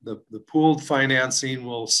the pooled financing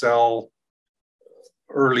will sell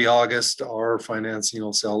early August, our financing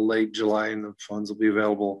will sell late July, and the funds will be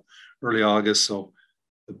available early August. So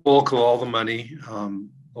the bulk of all the money,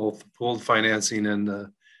 both the pooled financing and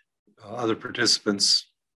the other participants'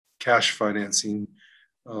 cash financing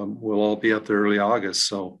will all be up there early August.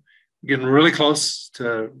 So getting really close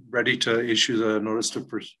to ready to issue the notice to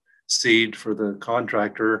proceed for the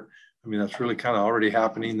contractor. I mean, that's really kind of already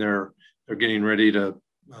happening. They're getting ready to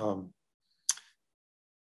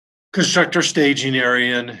construct their staging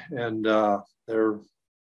area, and they're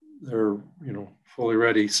fully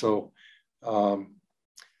ready. So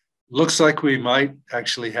looks like we might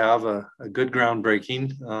actually have a good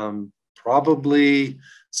groundbreaking, probably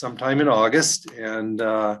sometime in August, and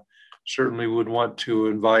certainly would want to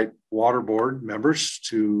invite water board members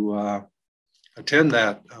to attend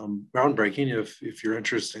that groundbreaking if you're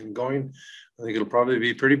interested in going. I think it'll probably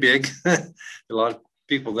be pretty big. A lot of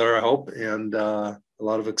people there, I hope, and a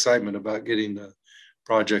lot of excitement about getting the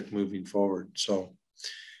project moving forward. So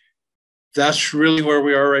that's really where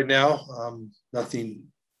we are right now. Nothing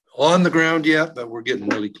on the ground yet, but we're getting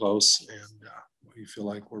really close, and we feel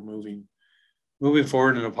like we're moving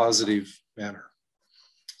forward in a positive manner.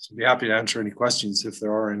 So I'd be happy to answer any questions if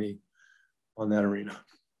there are any on that arena.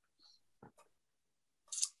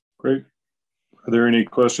 Great. Are there any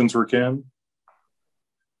questions for Ken?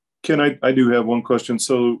 Ken, I do have one question.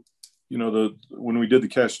 So, when we did the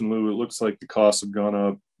cash in lieu, it looks like the costs have gone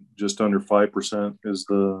up just under 5% is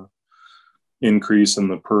the increase in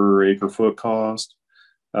the per acre foot cost.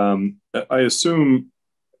 I assume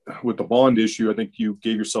with the bond issue, I think you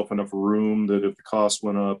gave yourself enough room that if the cost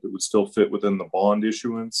went up, it would still fit within the bond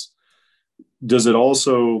issuance. Does it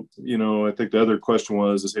also, I think the other question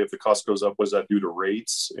was, if the cost goes up, was that due to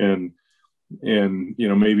rates? And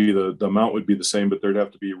maybe the amount would be the same, but there'd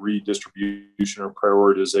have to be redistribution or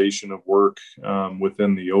prioritization of work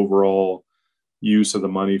within the overall use of the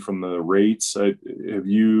money from the rates. Have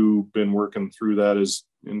you been working through that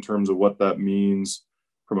in terms of what that means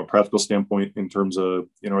from a practical standpoint, in terms of,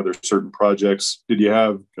 are there certain projects? Did you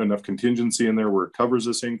have enough contingency in there where it covers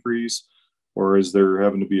this increase? Or is there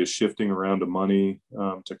having to be a shifting around of money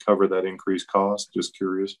to cover that increased cost? Just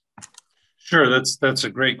curious. Sure, that's a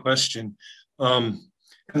great question. And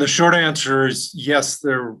the short answer is yes,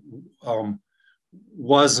 there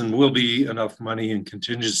was and will be enough money in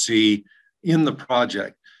contingency in the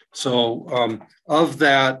project. So of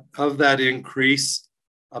that increase,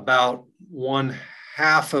 about one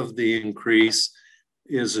half of the increase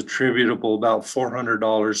is attributable, about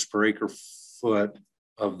 $400 per acre foot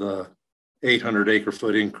of the 800 acre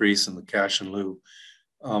foot increase in the cash in lieu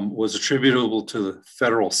was attributable to the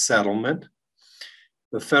federal settlement.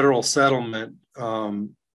 The federal settlement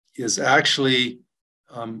is actually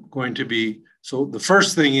going to be, so the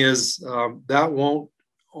first thing is that won't,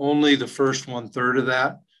 only the first 1/3 of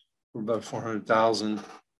that, for about 400,000,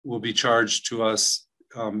 will be charged to us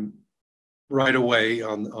right away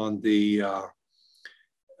on the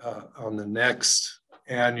next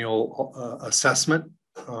annual assessment.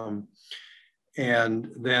 And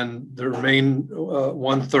then the remaining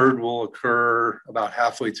 1/3 will occur about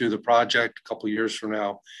halfway through the project, a couple of years from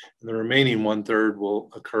now. And the remaining 1/3 will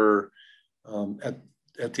occur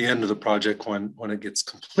at the end of the project when it gets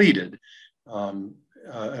completed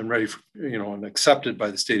and ready for, and accepted by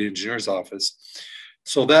the state engineer's office.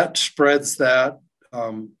 So that spreads that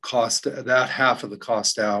cost, that half of the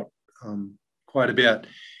cost out quite a bit.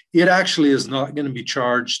 It actually is not going to be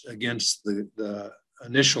charged against the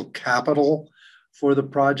initial capital for the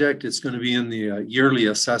project. It's going to be in the yearly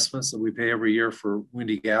assessments that we pay every year for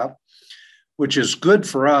Windy Gap, which is good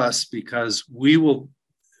for us because we will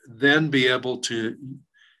then be able to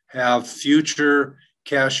have future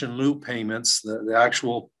cash in lieu payments, the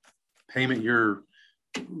actual payment you're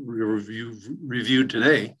reviewed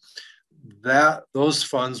today, that those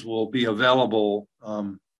funds will be available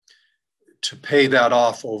to pay that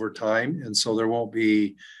off over time. And so there won't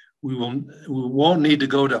be we won't need to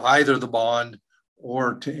go to either the bond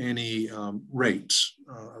or to any rates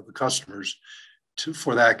of the customers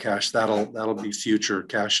for that cash. That'll be future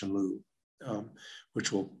cash in lieu,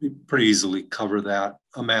 which will pretty easily cover that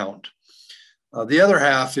amount. The other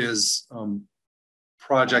half is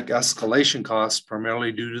project escalation costs,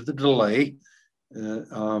 primarily due to the delay.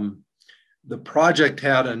 The project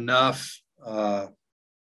had enough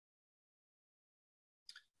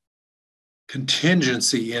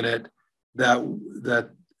contingency in it that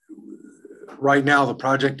right now the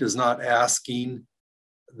project is not asking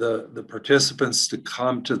the participants to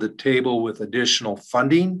come to the table with additional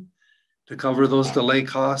funding to cover those delay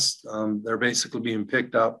costs. They're basically being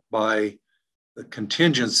picked up by the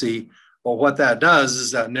contingency. But what that does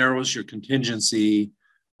is that narrows your contingency,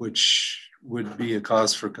 which would be a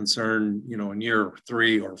cause for concern, you know, in year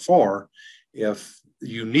 3 or 4, if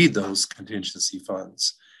you need those contingency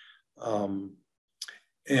funds.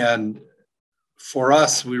 And for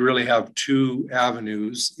us, we really have 2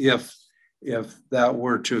 avenues if that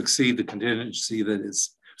were to exceed the contingency that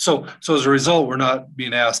is. So as a result, we're not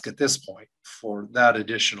being asked at this point for that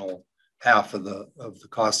additional half of the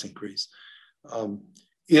cost increase.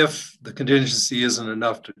 If the contingency isn't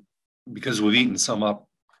enough because we've eaten some up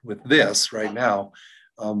with this right now,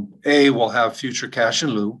 we'll have future cash in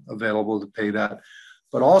lieu available to pay that.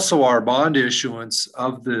 But also our bond issuance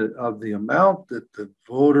of the amount that the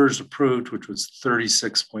voters approved, which was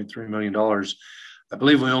 $36.3 million. I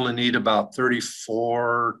believe we only need about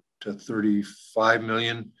 34 to 35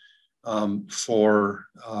 million to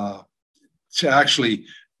actually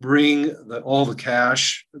bring all the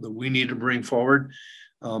cash that we need to bring forward.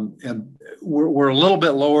 And we're a little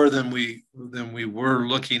bit lower than we were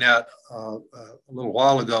looking at a little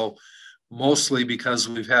while ago, mostly because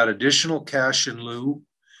we've had additional cash in lieu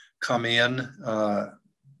come in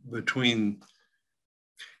between.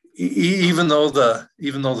 Even though the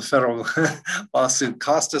federal lawsuit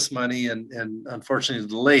cost us money and unfortunately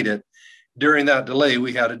delayed it, during that delay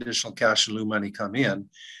we had additional cash in lieu money come in.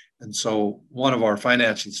 And so one of our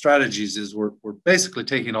financing strategies is we're basically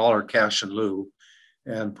taking all our cash in lieu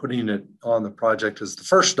and putting it on the project as the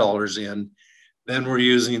first dollars in. Then we're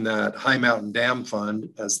using that High Mountain Dam Fund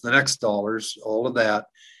as the next dollars, all of that.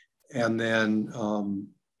 And then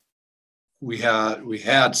we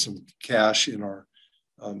had some cash in our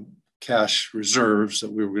cash reserves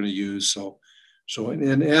that we were going to use. So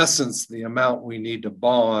in essence, the amount we need to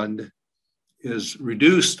bond is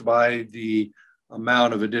reduced by the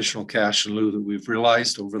amount of additional cash in lieu that we've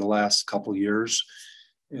realized over the last couple of years.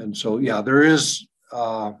 And so, yeah, there is,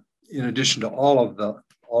 in addition to all of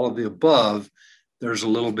the above, there's a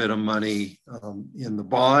little bit of money in the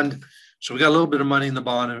bond. So we got a little bit of money in the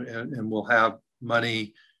bond, and we'll have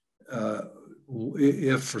money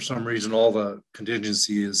if for some reason all the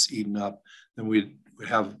contingency is eaten up, then we'd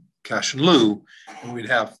have cash in lieu, and we'd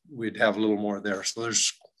have a little more there. So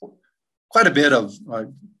there's quite a bit of, I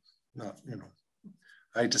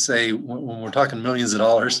hate to say when we're talking millions of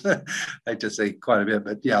dollars, I hate to say quite a bit,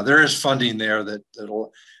 but yeah, there is funding there that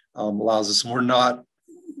allows us. And we're not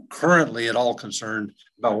currently at all concerned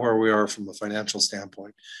about where we are from a financial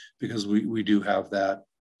standpoint, because we do have that,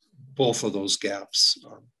 both of those gaps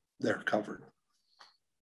there covered.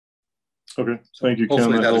 Okay, thank you, Ken.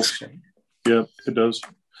 That helps. Yeah, it does.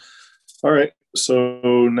 All right,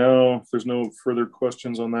 so now if there's no further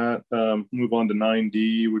questions on that, move on to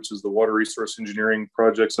 9D, which is the Water Resource Engineering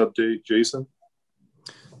Projects Update. Jason?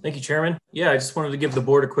 Thank you, Chairman. Yeah, I just wanted to give the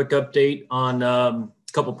board a quick update on a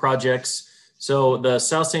couple projects. So the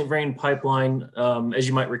South St. Vrain pipeline, as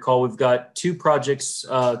you might recall, we've got 2 projects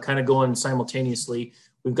kind of going simultaneously.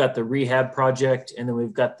 We've got the rehab project, and then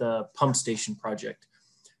we've got the pump station project.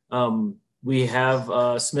 We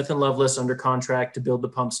have Smith & Lovelace under contract to build the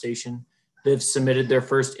pump station. They've submitted their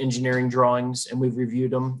first engineering drawings, and we've reviewed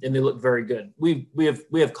them, and they look very good. We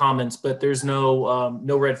have comments, but there's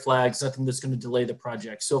no red flags, nothing that's going to delay the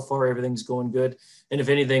project. So far, everything's going good, and if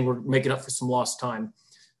anything, we're making up for some lost time.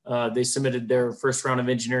 They submitted their first round of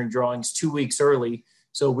engineering drawings 2 weeks early,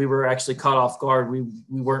 so we were actually caught off guard. We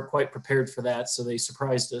weren't quite prepared for that, so they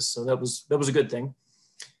surprised us. So that was a good thing.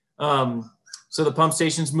 So the pump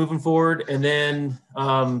station's moving forward, and then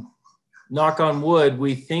knock on wood,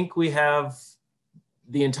 we think we have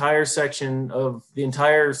the entire section of the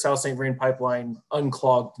entire South St. Vrain pipeline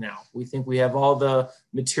unclogged now. We think we have all the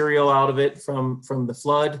material out of it from the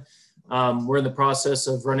flood. We're in the process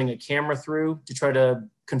of running a camera through to try to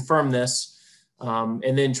confirm this,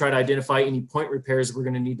 and then try to identify any point repairs we're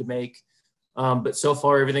going to need to make. But so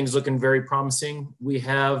far, everything's looking very promising. We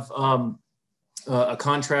have a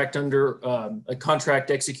contract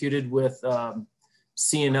executed with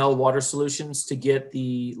C&L Water Solutions to get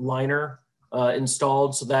the liner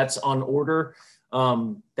installed. So that's on order.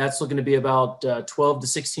 That's looking to be about 12 to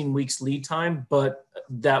 16 weeks lead time, but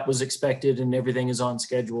that was expected and everything is on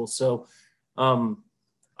schedule. So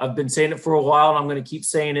I've been saying it for a while and I'm going to keep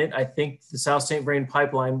saying it. I think the South St. Vrain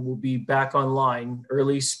pipeline will be back online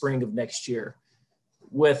early spring of next year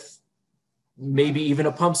with maybe even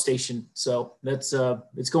a pump station. So that's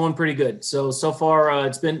it's going pretty good. So far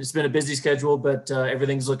it's been a busy schedule, but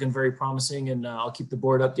everything's looking very promising, and I'll keep the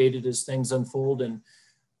board updated as things unfold. And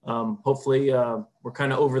hopefully we're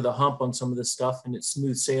kind of over the hump on some of this stuff and it's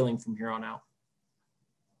smooth sailing from here on out.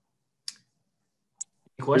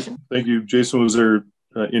 Any question? Thank you, Jason. Was there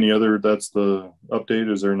any other? That's the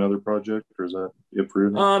update. Is there another project, or is that it for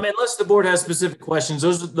you? Unless the board has specific questions,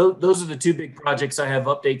 those are the two big projects I have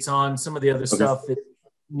updates on. Some of the other stuff,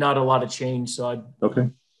 not a lot of change, so it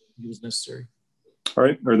was necessary. All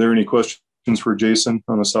right. Are there any questions for Jason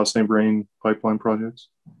on the South St. Vrain pipeline projects?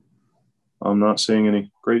 I'm not seeing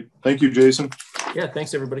any. Great. Thank you, Jason. Yeah.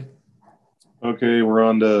 Thanks, everybody. Okay, we're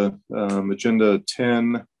on to agenda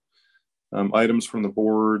 10. Items from the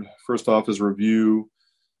board. First off is review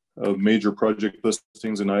of major project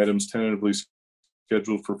listings and items tentatively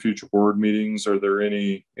scheduled for future board meetings. Are there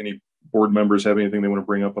any board members have anything they want to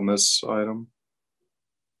bring up on this item?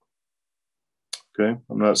 Okay,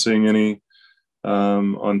 I'm not seeing any.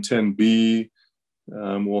 On 10B,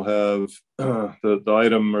 we'll have the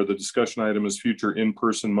item, or the discussion item, is future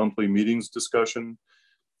in-person monthly meetings discussion.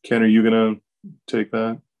 Ken, are you going to take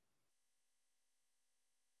that?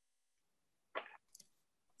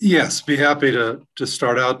 Yes, be happy to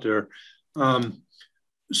start out there.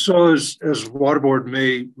 So as Water Board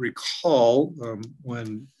may recall,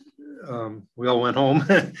 when we all went home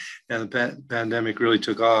and the pandemic really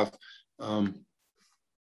took off,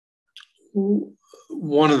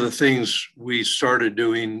 one of the things we started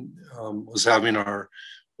doing was having our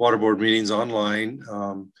Water Board meetings online,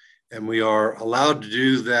 and we are allowed to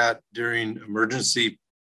do that during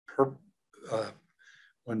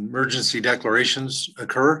when emergency declarations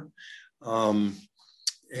occur,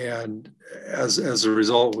 and as a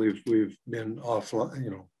result, we've been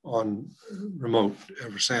offline, on remote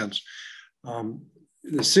ever since.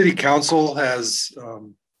 The City Council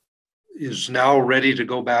is now ready to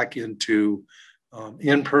go back into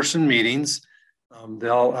in-person meetings.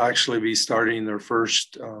 They'll actually be starting their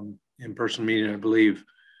first in-person meeting, I believe,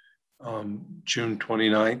 June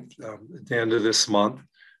 29th, at the end of this month.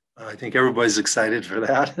 I think everybody's excited for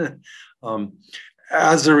that.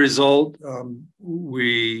 As a result,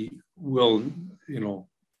 we will, I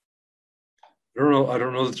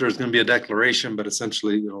don't know that there's going to be a declaration, but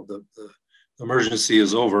essentially, the emergency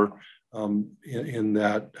is over, in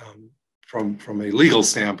that, from a legal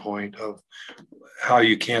standpoint of how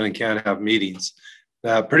you can and can't have meetings.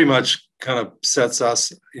 That pretty much kind of sets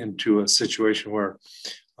us into a situation where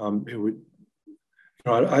it would,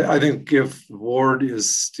 I think if the board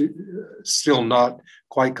is still not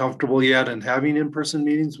quite comfortable yet in having in-person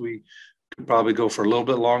meetings, we could probably go for a little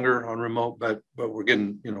bit longer on remote, but we're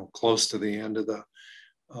getting, close to the end of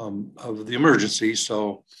the emergency.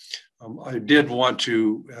 So I did want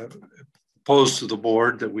to pose to the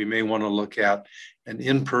board that we may want to look at an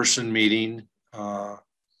in-person meeting,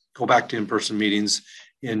 go back to in-person meetings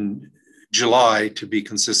in July to be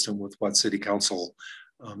consistent with what City Council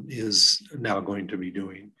is now going to be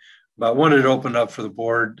doing. But I wanted to open up for the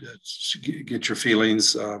board to get your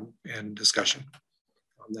feelings and discussion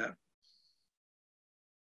on that.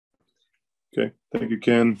 Okay, thank you,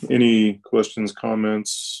 Ken. Any questions,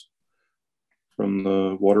 comments from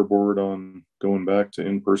the Water Board on going back to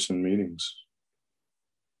in-person meetings?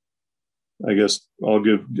 I guess I'll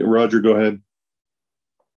give Roger, go ahead.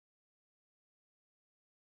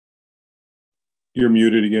 You're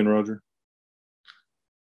muted again, Roger.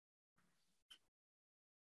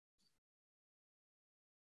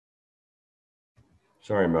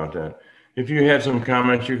 Sorry about that. If you had some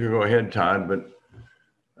comments, you could go ahead, Todd, but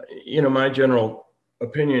my general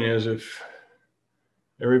opinion is if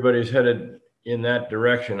everybody's headed in that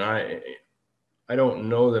direction, I don't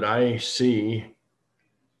know that I see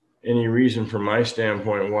any reason from my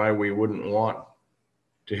standpoint why we wouldn't want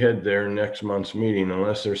to head there next month's meeting,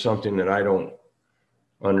 unless there's something that I don't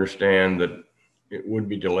understand that it would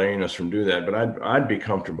be delaying us from doing that. But I'd be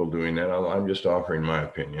comfortable doing that. I'm just offering my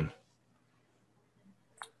opinion.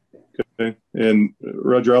 Okay, and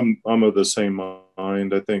Roger, I'm of the same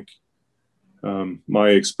mind. I think my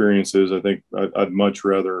experience is I think I'd much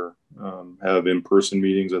rather have in-person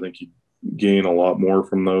meetings. I think you gain a lot more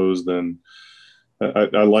from those than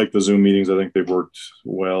I like the Zoom meetings. I think they've worked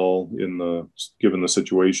well given the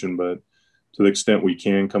situation, but to the extent we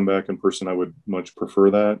can come back in person, I would much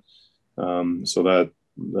prefer that. So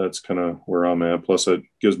that's kind of where I'm at. Plus, it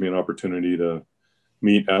gives me an opportunity to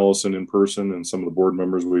meet Allison in person and some of the board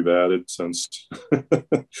members we've added since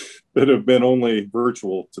that have been only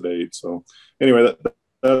virtual to date. So anyway,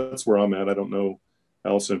 that's where I'm at. I don't know,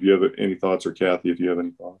 Allison, if you have any thoughts, or Kathy, if you have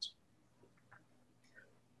any thoughts.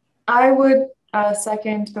 I would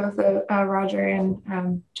second both Roger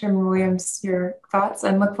and Chairman Williams, your thoughts,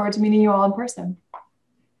 and look forward to meeting you all in person.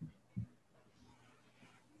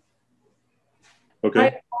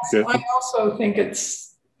 Okay. I also think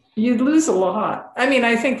you'd lose a lot. I mean,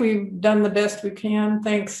 I think we've done the best we can,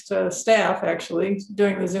 thanks to staff actually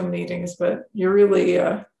doing the Zoom meetings, but you're really,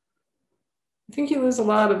 I think you lose a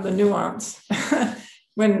lot of the nuance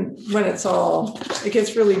when it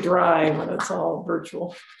gets really dry when it's all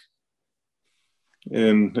virtual.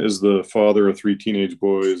 And as the father of 3 teenage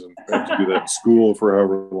boys and have to do that in school for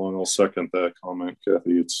however long, I'll second that comment,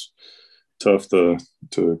 Kathy. It's tough to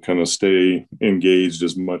kind of stay engaged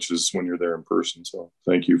as much as when you're there in person. So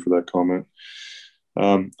thank you for that comment.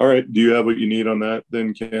 All right. Do you have what you need on that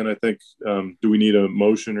then, Ken? I think, do we need a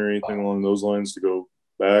motion or anything along those lines to go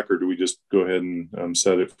back, or do we just go ahead and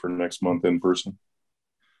set it for next month in person?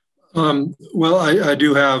 Well, I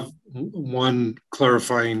do have one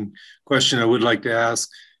clarifying question I would like to ask,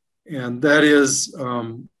 and that is,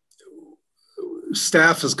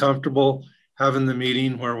 staff is comfortable having the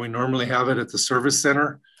meeting where we normally have it at the service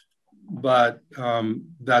center, but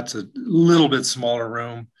that's a little bit smaller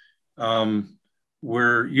room.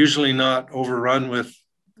 We're usually not overrun with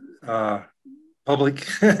public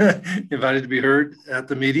invited to be heard at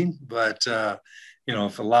the meeting, but you know,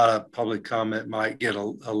 if a lot of public comment might get a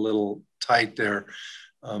little tight there.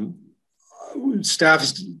 Staff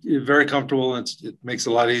is very comfortable. It makes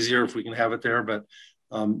it a lot easier if we can have it there, but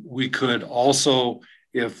we could also,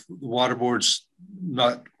 if the water board's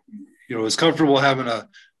not, you know, is comfortable having a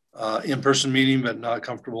in-person meeting, but not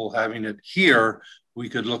comfortable having it here, we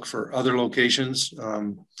could look for other locations.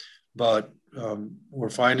 But we're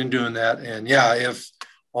fine in doing that. And yeah, if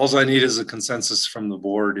all I need is a consensus from the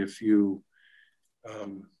board, if you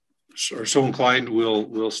are so inclined,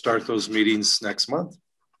 we'll start those meetings next month.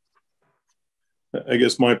 I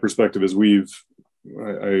guess my perspective is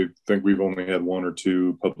I think we've only had 1 or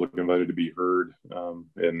 2 public invited to be heard,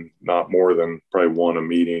 and not more than probably 1 a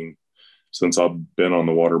meeting since I've been on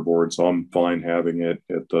the water board. So I'm fine having it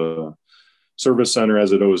at the service center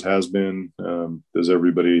as it always has been. Does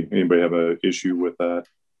anybody have an issue with that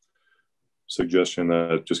suggestion?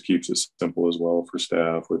 That just keeps it simple as well for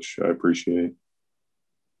staff, which I appreciate.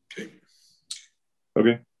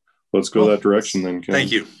 Okay, let's go that direction then, Ken.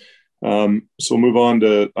 Thank you. So move on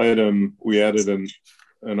to we added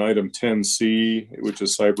an item 10C, which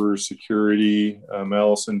is cybersecurity.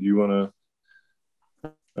 Allison, do you want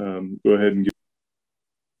to go ahead and give?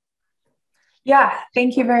 Yeah,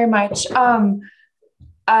 thank you very much.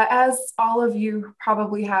 As all of you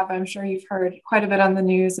probably have, I'm sure you've heard quite a bit on the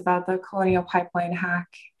news about the Colonial Pipeline hack.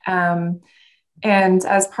 And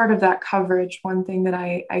as part of that coverage, one thing that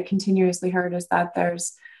I continuously heard is that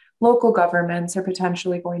there's local governments are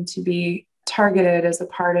potentially going to be targeted as a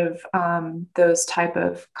part of those type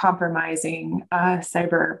of compromising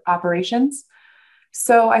cyber operations.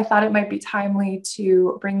 So I thought it might be timely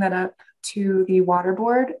to bring that up to the water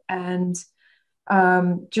board and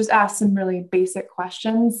just ask some really basic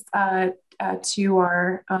questions to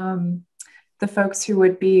our the folks who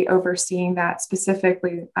would be overseeing that,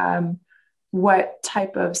 specifically. What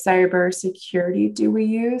type of cyber security do we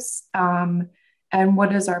use? And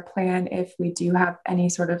what is our plan if we do have any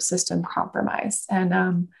sort of system compromise?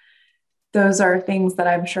 And those are things that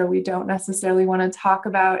I'm sure we don't necessarily want to talk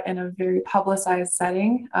about in a very publicized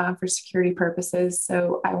setting for security purposes.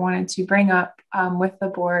 So I wanted to bring up with the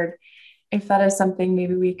board if that is something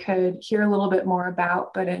maybe we could hear a little bit more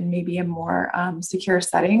about, but in maybe a more secure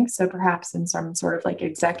setting. So perhaps in some sort of like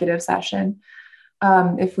executive session.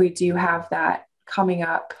 If we do have that coming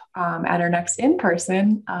up at our next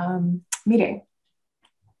in-person meeting.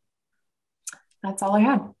 That's all I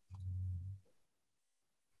had.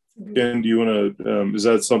 Ken, do you want to, is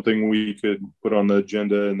that something we could put on the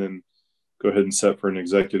agenda and then go ahead and set for an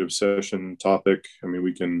executive session topic? I mean,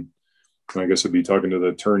 we can, I guess it'd be talking to the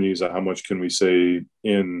attorneys, how much can we say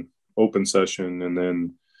in open session, and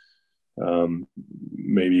then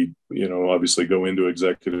maybe, you know, obviously go into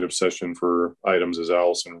executive session for items as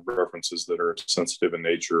Allison references that are sensitive in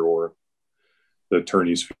nature or the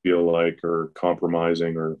attorneys feel like are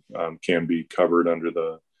compromising or can be covered under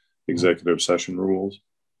the executive session rules.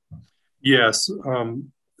 Yes,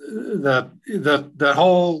 that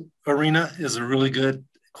whole arena is a really good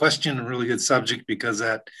question, a really good subject, because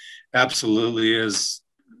that absolutely is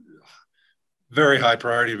very high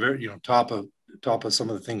priority, very, top of some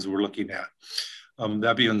of the things we're looking at.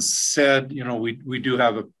 That being said, we do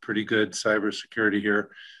have a pretty good cybersecurity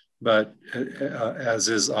here, but as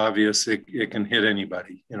is obvious, it can hit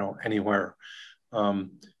anybody, anywhere.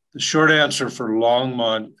 The short answer for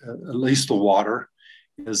Longmont, at least the water,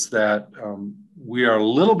 is that we are a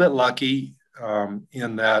little bit lucky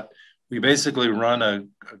in that we basically run a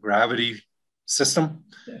gravity system.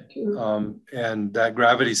 And that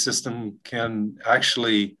gravity system can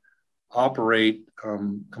actually operate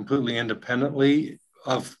completely independently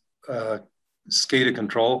of SCADA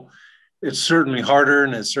control. It's certainly harder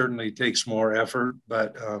and it certainly takes more effort,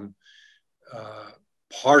 but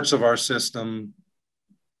parts of our system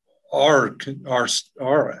are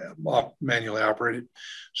manually operated,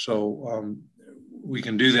 so we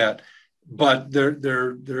can do that. But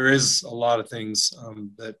there is a lot of things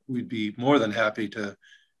that we'd be more than happy to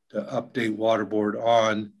update Waterboard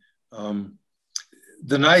on.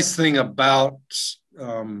 The nice thing about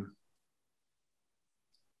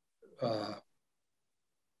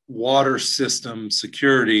water system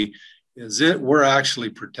security is we're actually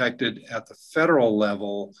protected at the federal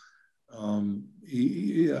level, kind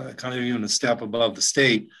of even a step above the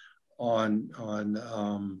state on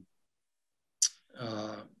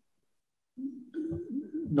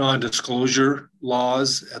non-disclosure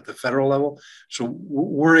laws at the federal level. So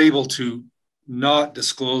we're able to not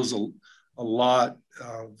disclose a lot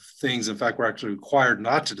of things. In fact, we're actually required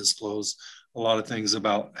not to disclose a lot of things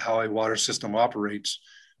about how a water system operates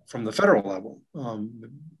from the federal level,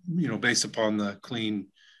 based upon the Clean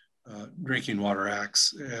Drinking Water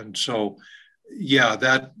Acts. And so, yeah,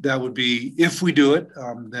 that would be, if we do it,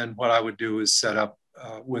 then what I would do is set up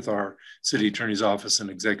with our city attorney's office an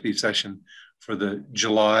executive session for the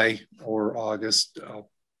July or August. I'll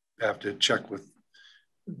have to check with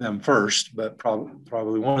them first, but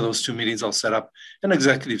probably one of those two meetings I'll set up an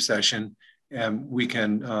executive session, and we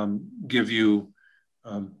can give you,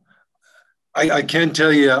 I can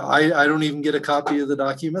tell you, I don't even get a copy of the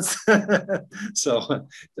documents. So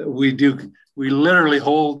we literally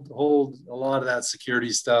hold a lot of that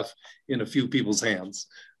security stuff in a few people's hands,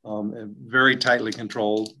 and very tightly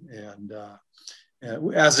controlled, and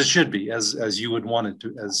as it should be, as you would want it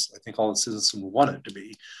to, as I think all the citizens would want it to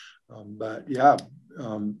be. But yeah,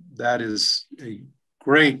 that is a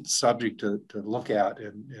great subject to look at,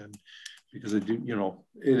 and because it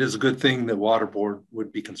is a good thing that Waterboard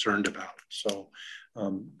would be concerned about. So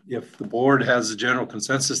if the board has a general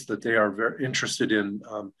consensus that they are very interested in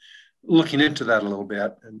looking into that a little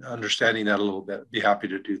bit and understanding that a little bit, be happy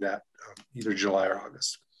to do that either July or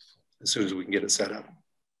August, as soon as we can get it set up.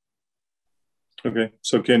 Okay,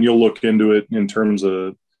 so Ken, you'll look into it in terms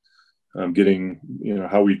of getting,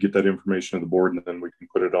 how we get that information to the board, and then we can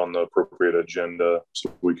put it on the appropriate agenda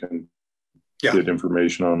so we can get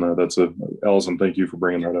information on that. Allison, thank you for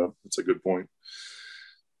bringing that up. That's a good point.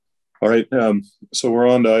 All right, so we're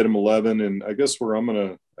on to item 11, and I guess I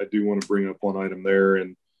do want to bring up one item there,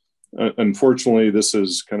 and unfortunately, this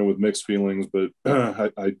is kind of with mixed feelings, but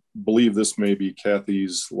I believe this may be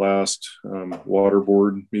Kathy's last water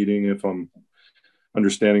board meeting, if I'm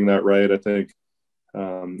understanding that right. I think,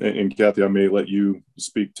 and Kathy, I may let you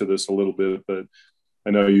speak to this a little bit, but I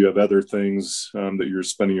know you have other things that you're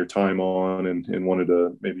spending your time on, and wanted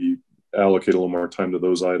to maybe allocate a little more time to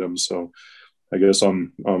those items. So I guess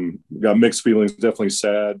I'm got mixed feelings, definitely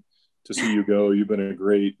sad to see you go. You've been a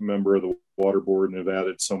great member of the water board and have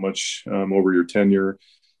added so much over your tenure.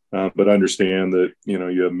 But I understand that,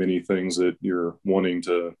 you have many things that you're wanting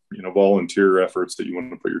to, volunteer efforts that you want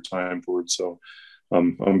to put your time towards. So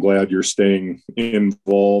I'm glad you're staying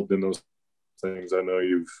involved in those things. I know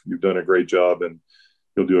you've done a great job, and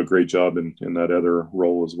you'll do a great job in that other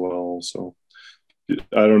role as well. So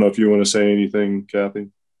I don't know if you want to say anything, Kathy.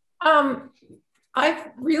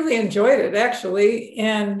 I really enjoyed it, actually.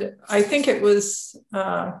 And I think it was,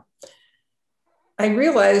 I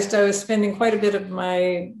realized I was spending quite a bit of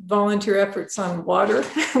my volunteer efforts on water,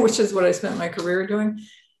 which is what I spent my career doing.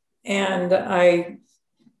 And I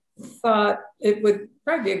thought it would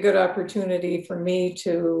probably be a good opportunity for me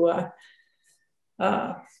to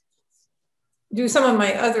do some of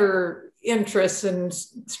my other interests and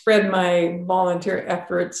spread my volunteer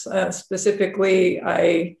efforts. Specifically,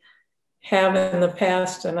 I have in the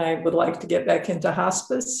past, and I would like to get back into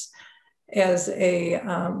hospice as a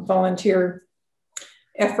volunteer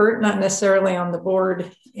effort, not necessarily on the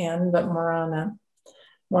board end, but more on a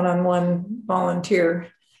one-on-one volunteer.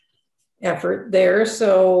 effort there.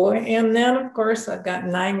 So, and then of course I've got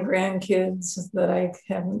 9 grandkids that I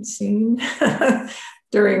haven't seen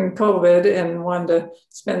during COVID and wanted to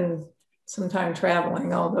spend some time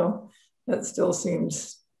traveling, although that still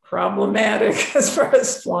seems problematic as far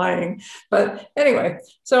as flying. But anyway,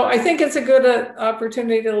 so I think it's a good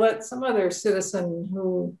opportunity to let some other citizen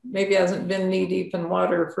who maybe hasn't been knee deep in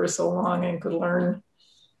water for so long and could learn,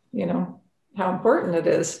 you know, how important it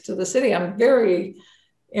is to the city. I'm very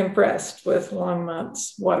impressed with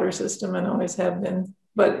Longmont's water system and always have been,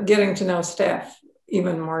 but getting to know staff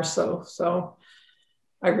even more so. So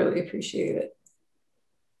I really appreciate it.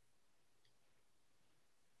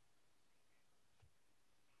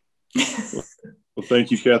 Well,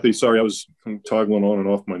 thank you, Kathy. Sorry, I was toggling on and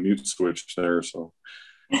off my mute switch there. So,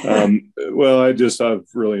 well, I've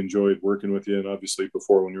really enjoyed working with you. And obviously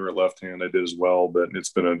before when you were at Left Hand, I did as well, but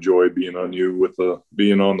it's been a joy being on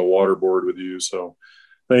the water board with you. So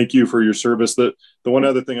thank you for your service. The one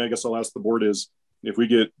other thing I guess I'll ask the board is if we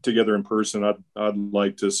get together in person, I'd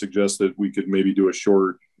like to suggest that we could maybe do a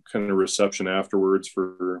short kind of reception afterwards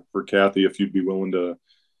for Kathy, if you'd be willing to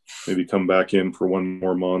maybe come back in for one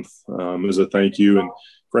more month as a thank you. And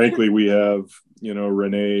frankly, we have,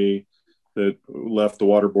 Renee that left the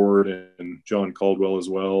water board and John Caldwell as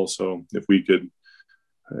well. So if we could,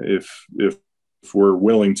 if we're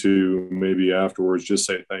willing to maybe afterwards, just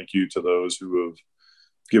say thank you to those who have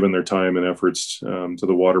given their time and efforts to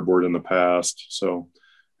the water board in the past. So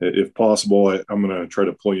if possible, I'm going to try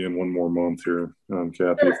to pull you in one more month here,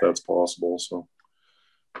 Kathy, if that's possible. So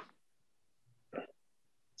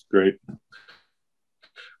great.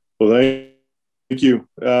 Well, thank you.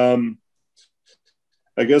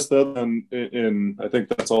 I guess and I think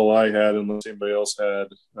that's all I had, unless anybody else had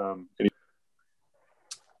any.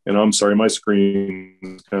 And I'm sorry, my screen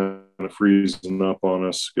is kind of freezing up on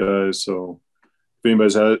us, guys. So if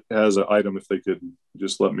anybody has an item, if they could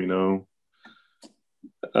just let me know.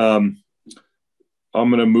 I'm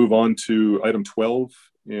going to move on to item 12,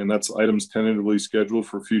 and that's items tentatively scheduled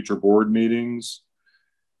for future board meetings.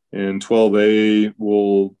 And 12A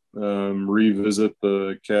will revisit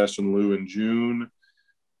the cash in lieu in June.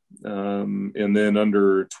 And then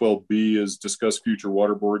under 12B is discuss future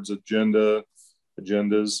water boards agendas.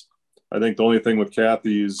 I think the only thing with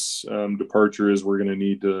Kathy's departure is we're going to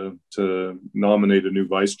need to nominate a new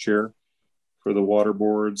vice chair for the water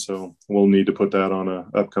board. So we'll need to put that on an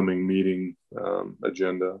upcoming meeting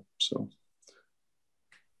agenda. So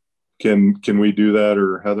can we do that,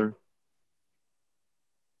 or Heather?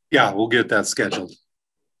 Yeah, we'll get that scheduled.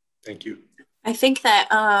 Thank you. I think that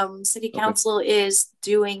City Council is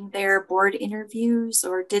doing their board interviews,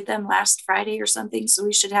 or did them last Friday or something. So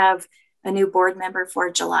we should have a new board member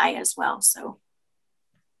for July as well. So.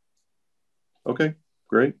 Okay,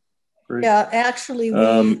 great. Yeah, actually,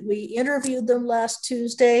 we interviewed them last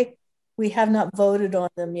Tuesday. We have not voted on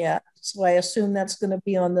them yet. So I assume that's going to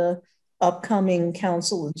be on the upcoming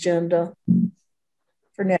council agenda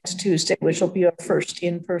for next Tuesday, which will be our first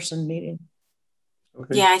in-person meeting.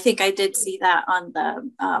 Okay. Yeah, I think I did see that on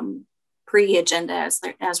the pre-agenda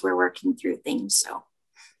as we're working through things. So.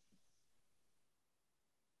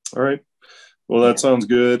 All right. Well, that sounds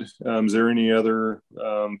good. Is there any other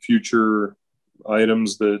future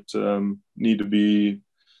items that need to be,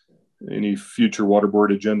 any future water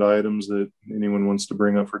board agenda items that anyone wants to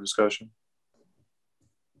bring up for discussion?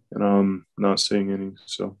 And I'm not seeing any.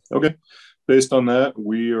 So, okay. Based on that,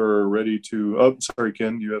 we are ready to, oh, sorry,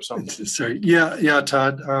 Ken, do you have something? Sorry. Yeah,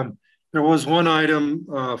 Todd. There was one item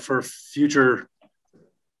for future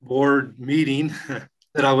board meeting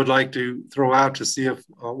that I would like to throw out to see if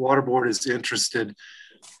water board is interested.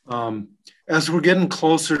 As we're getting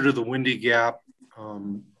closer to the Windy Gap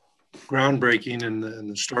groundbreaking and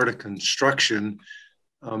the start of construction,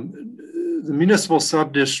 the municipal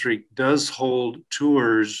subdistrict does hold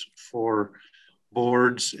tours for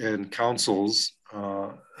boards and councils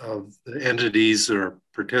of the entities or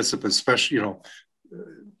participants,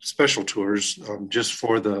 special tours just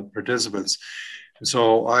for the participants. And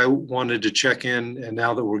so I wanted to check in, and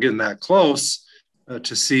now that we're getting that close,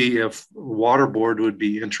 to see if water board would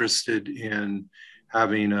be interested in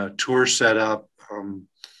having a tour set up.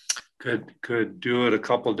 Could do it a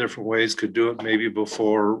couple of different ways. Could do it maybe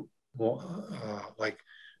before like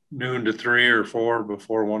noon to 3 or 4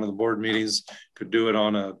 before one of the board meetings. Could do it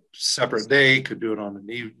on a separate day. Could do it on an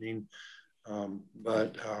evening.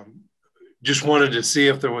 But just wanted to see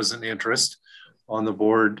if there was an interest on the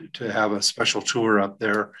board to have a special tour up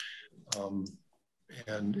there.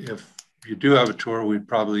 And if you do have a tour, we'd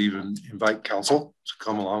probably even invite council to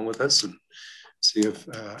come along with us and see if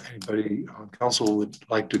anybody on council would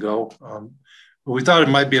like to go. We thought it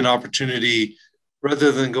might be an opportunity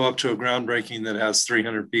rather than go up to a groundbreaking that has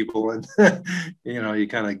 300 people and, you know, you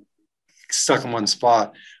kind of stuck in one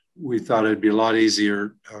spot. We thought it'd be a lot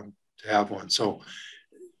easier to have one. So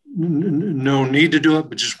no need to do it,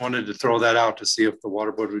 but just wanted to throw that out to see if the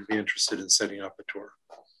water board would be interested in setting up a tour.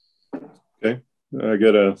 Okay. I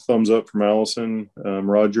get a thumbs up from Allison.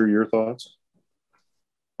 Roger, your thoughts?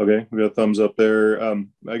 Okay, we got a thumbs up there.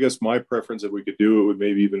 I guess my preference, if we could do it, would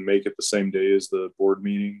maybe even make it the same day as the board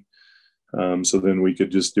meeting. So then we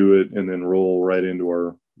could just do it and then roll right into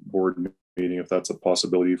our board meeting if that's a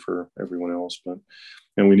possibility for everyone else. But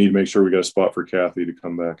and we need to make sure we got a spot for Kathy to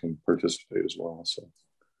come back and participate as well. So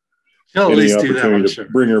you'll at least do that, to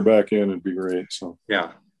bring her back in would be great. So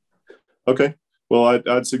yeah. Okay. Well,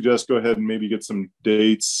 I'd suggest go ahead and maybe get some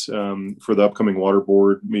dates for the upcoming water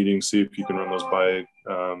board meeting. See if you can run those by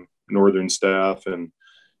Northern staff, and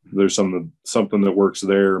if there's something that works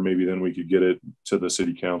there. Maybe then we could get it to the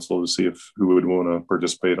city council to see if who would want to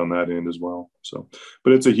participate on that end as well. So,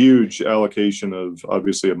 but it's a huge allocation of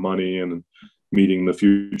obviously of money and meeting the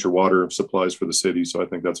future water supplies for the city. So I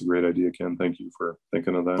think that's a great idea, Ken. Thank you for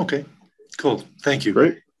thinking of that. Okay, cool. Thank you.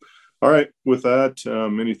 Great. All right, with that,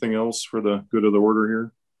 anything else for the good of the order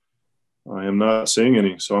here? I am not seeing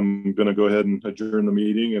any, so I'm going to go ahead and adjourn the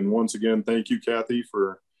meeting. And once again, thank you, Kathy,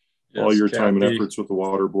 for all your time and efforts with the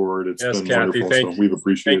water board. It's been wonderful, so we've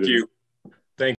appreciated it. Thank you.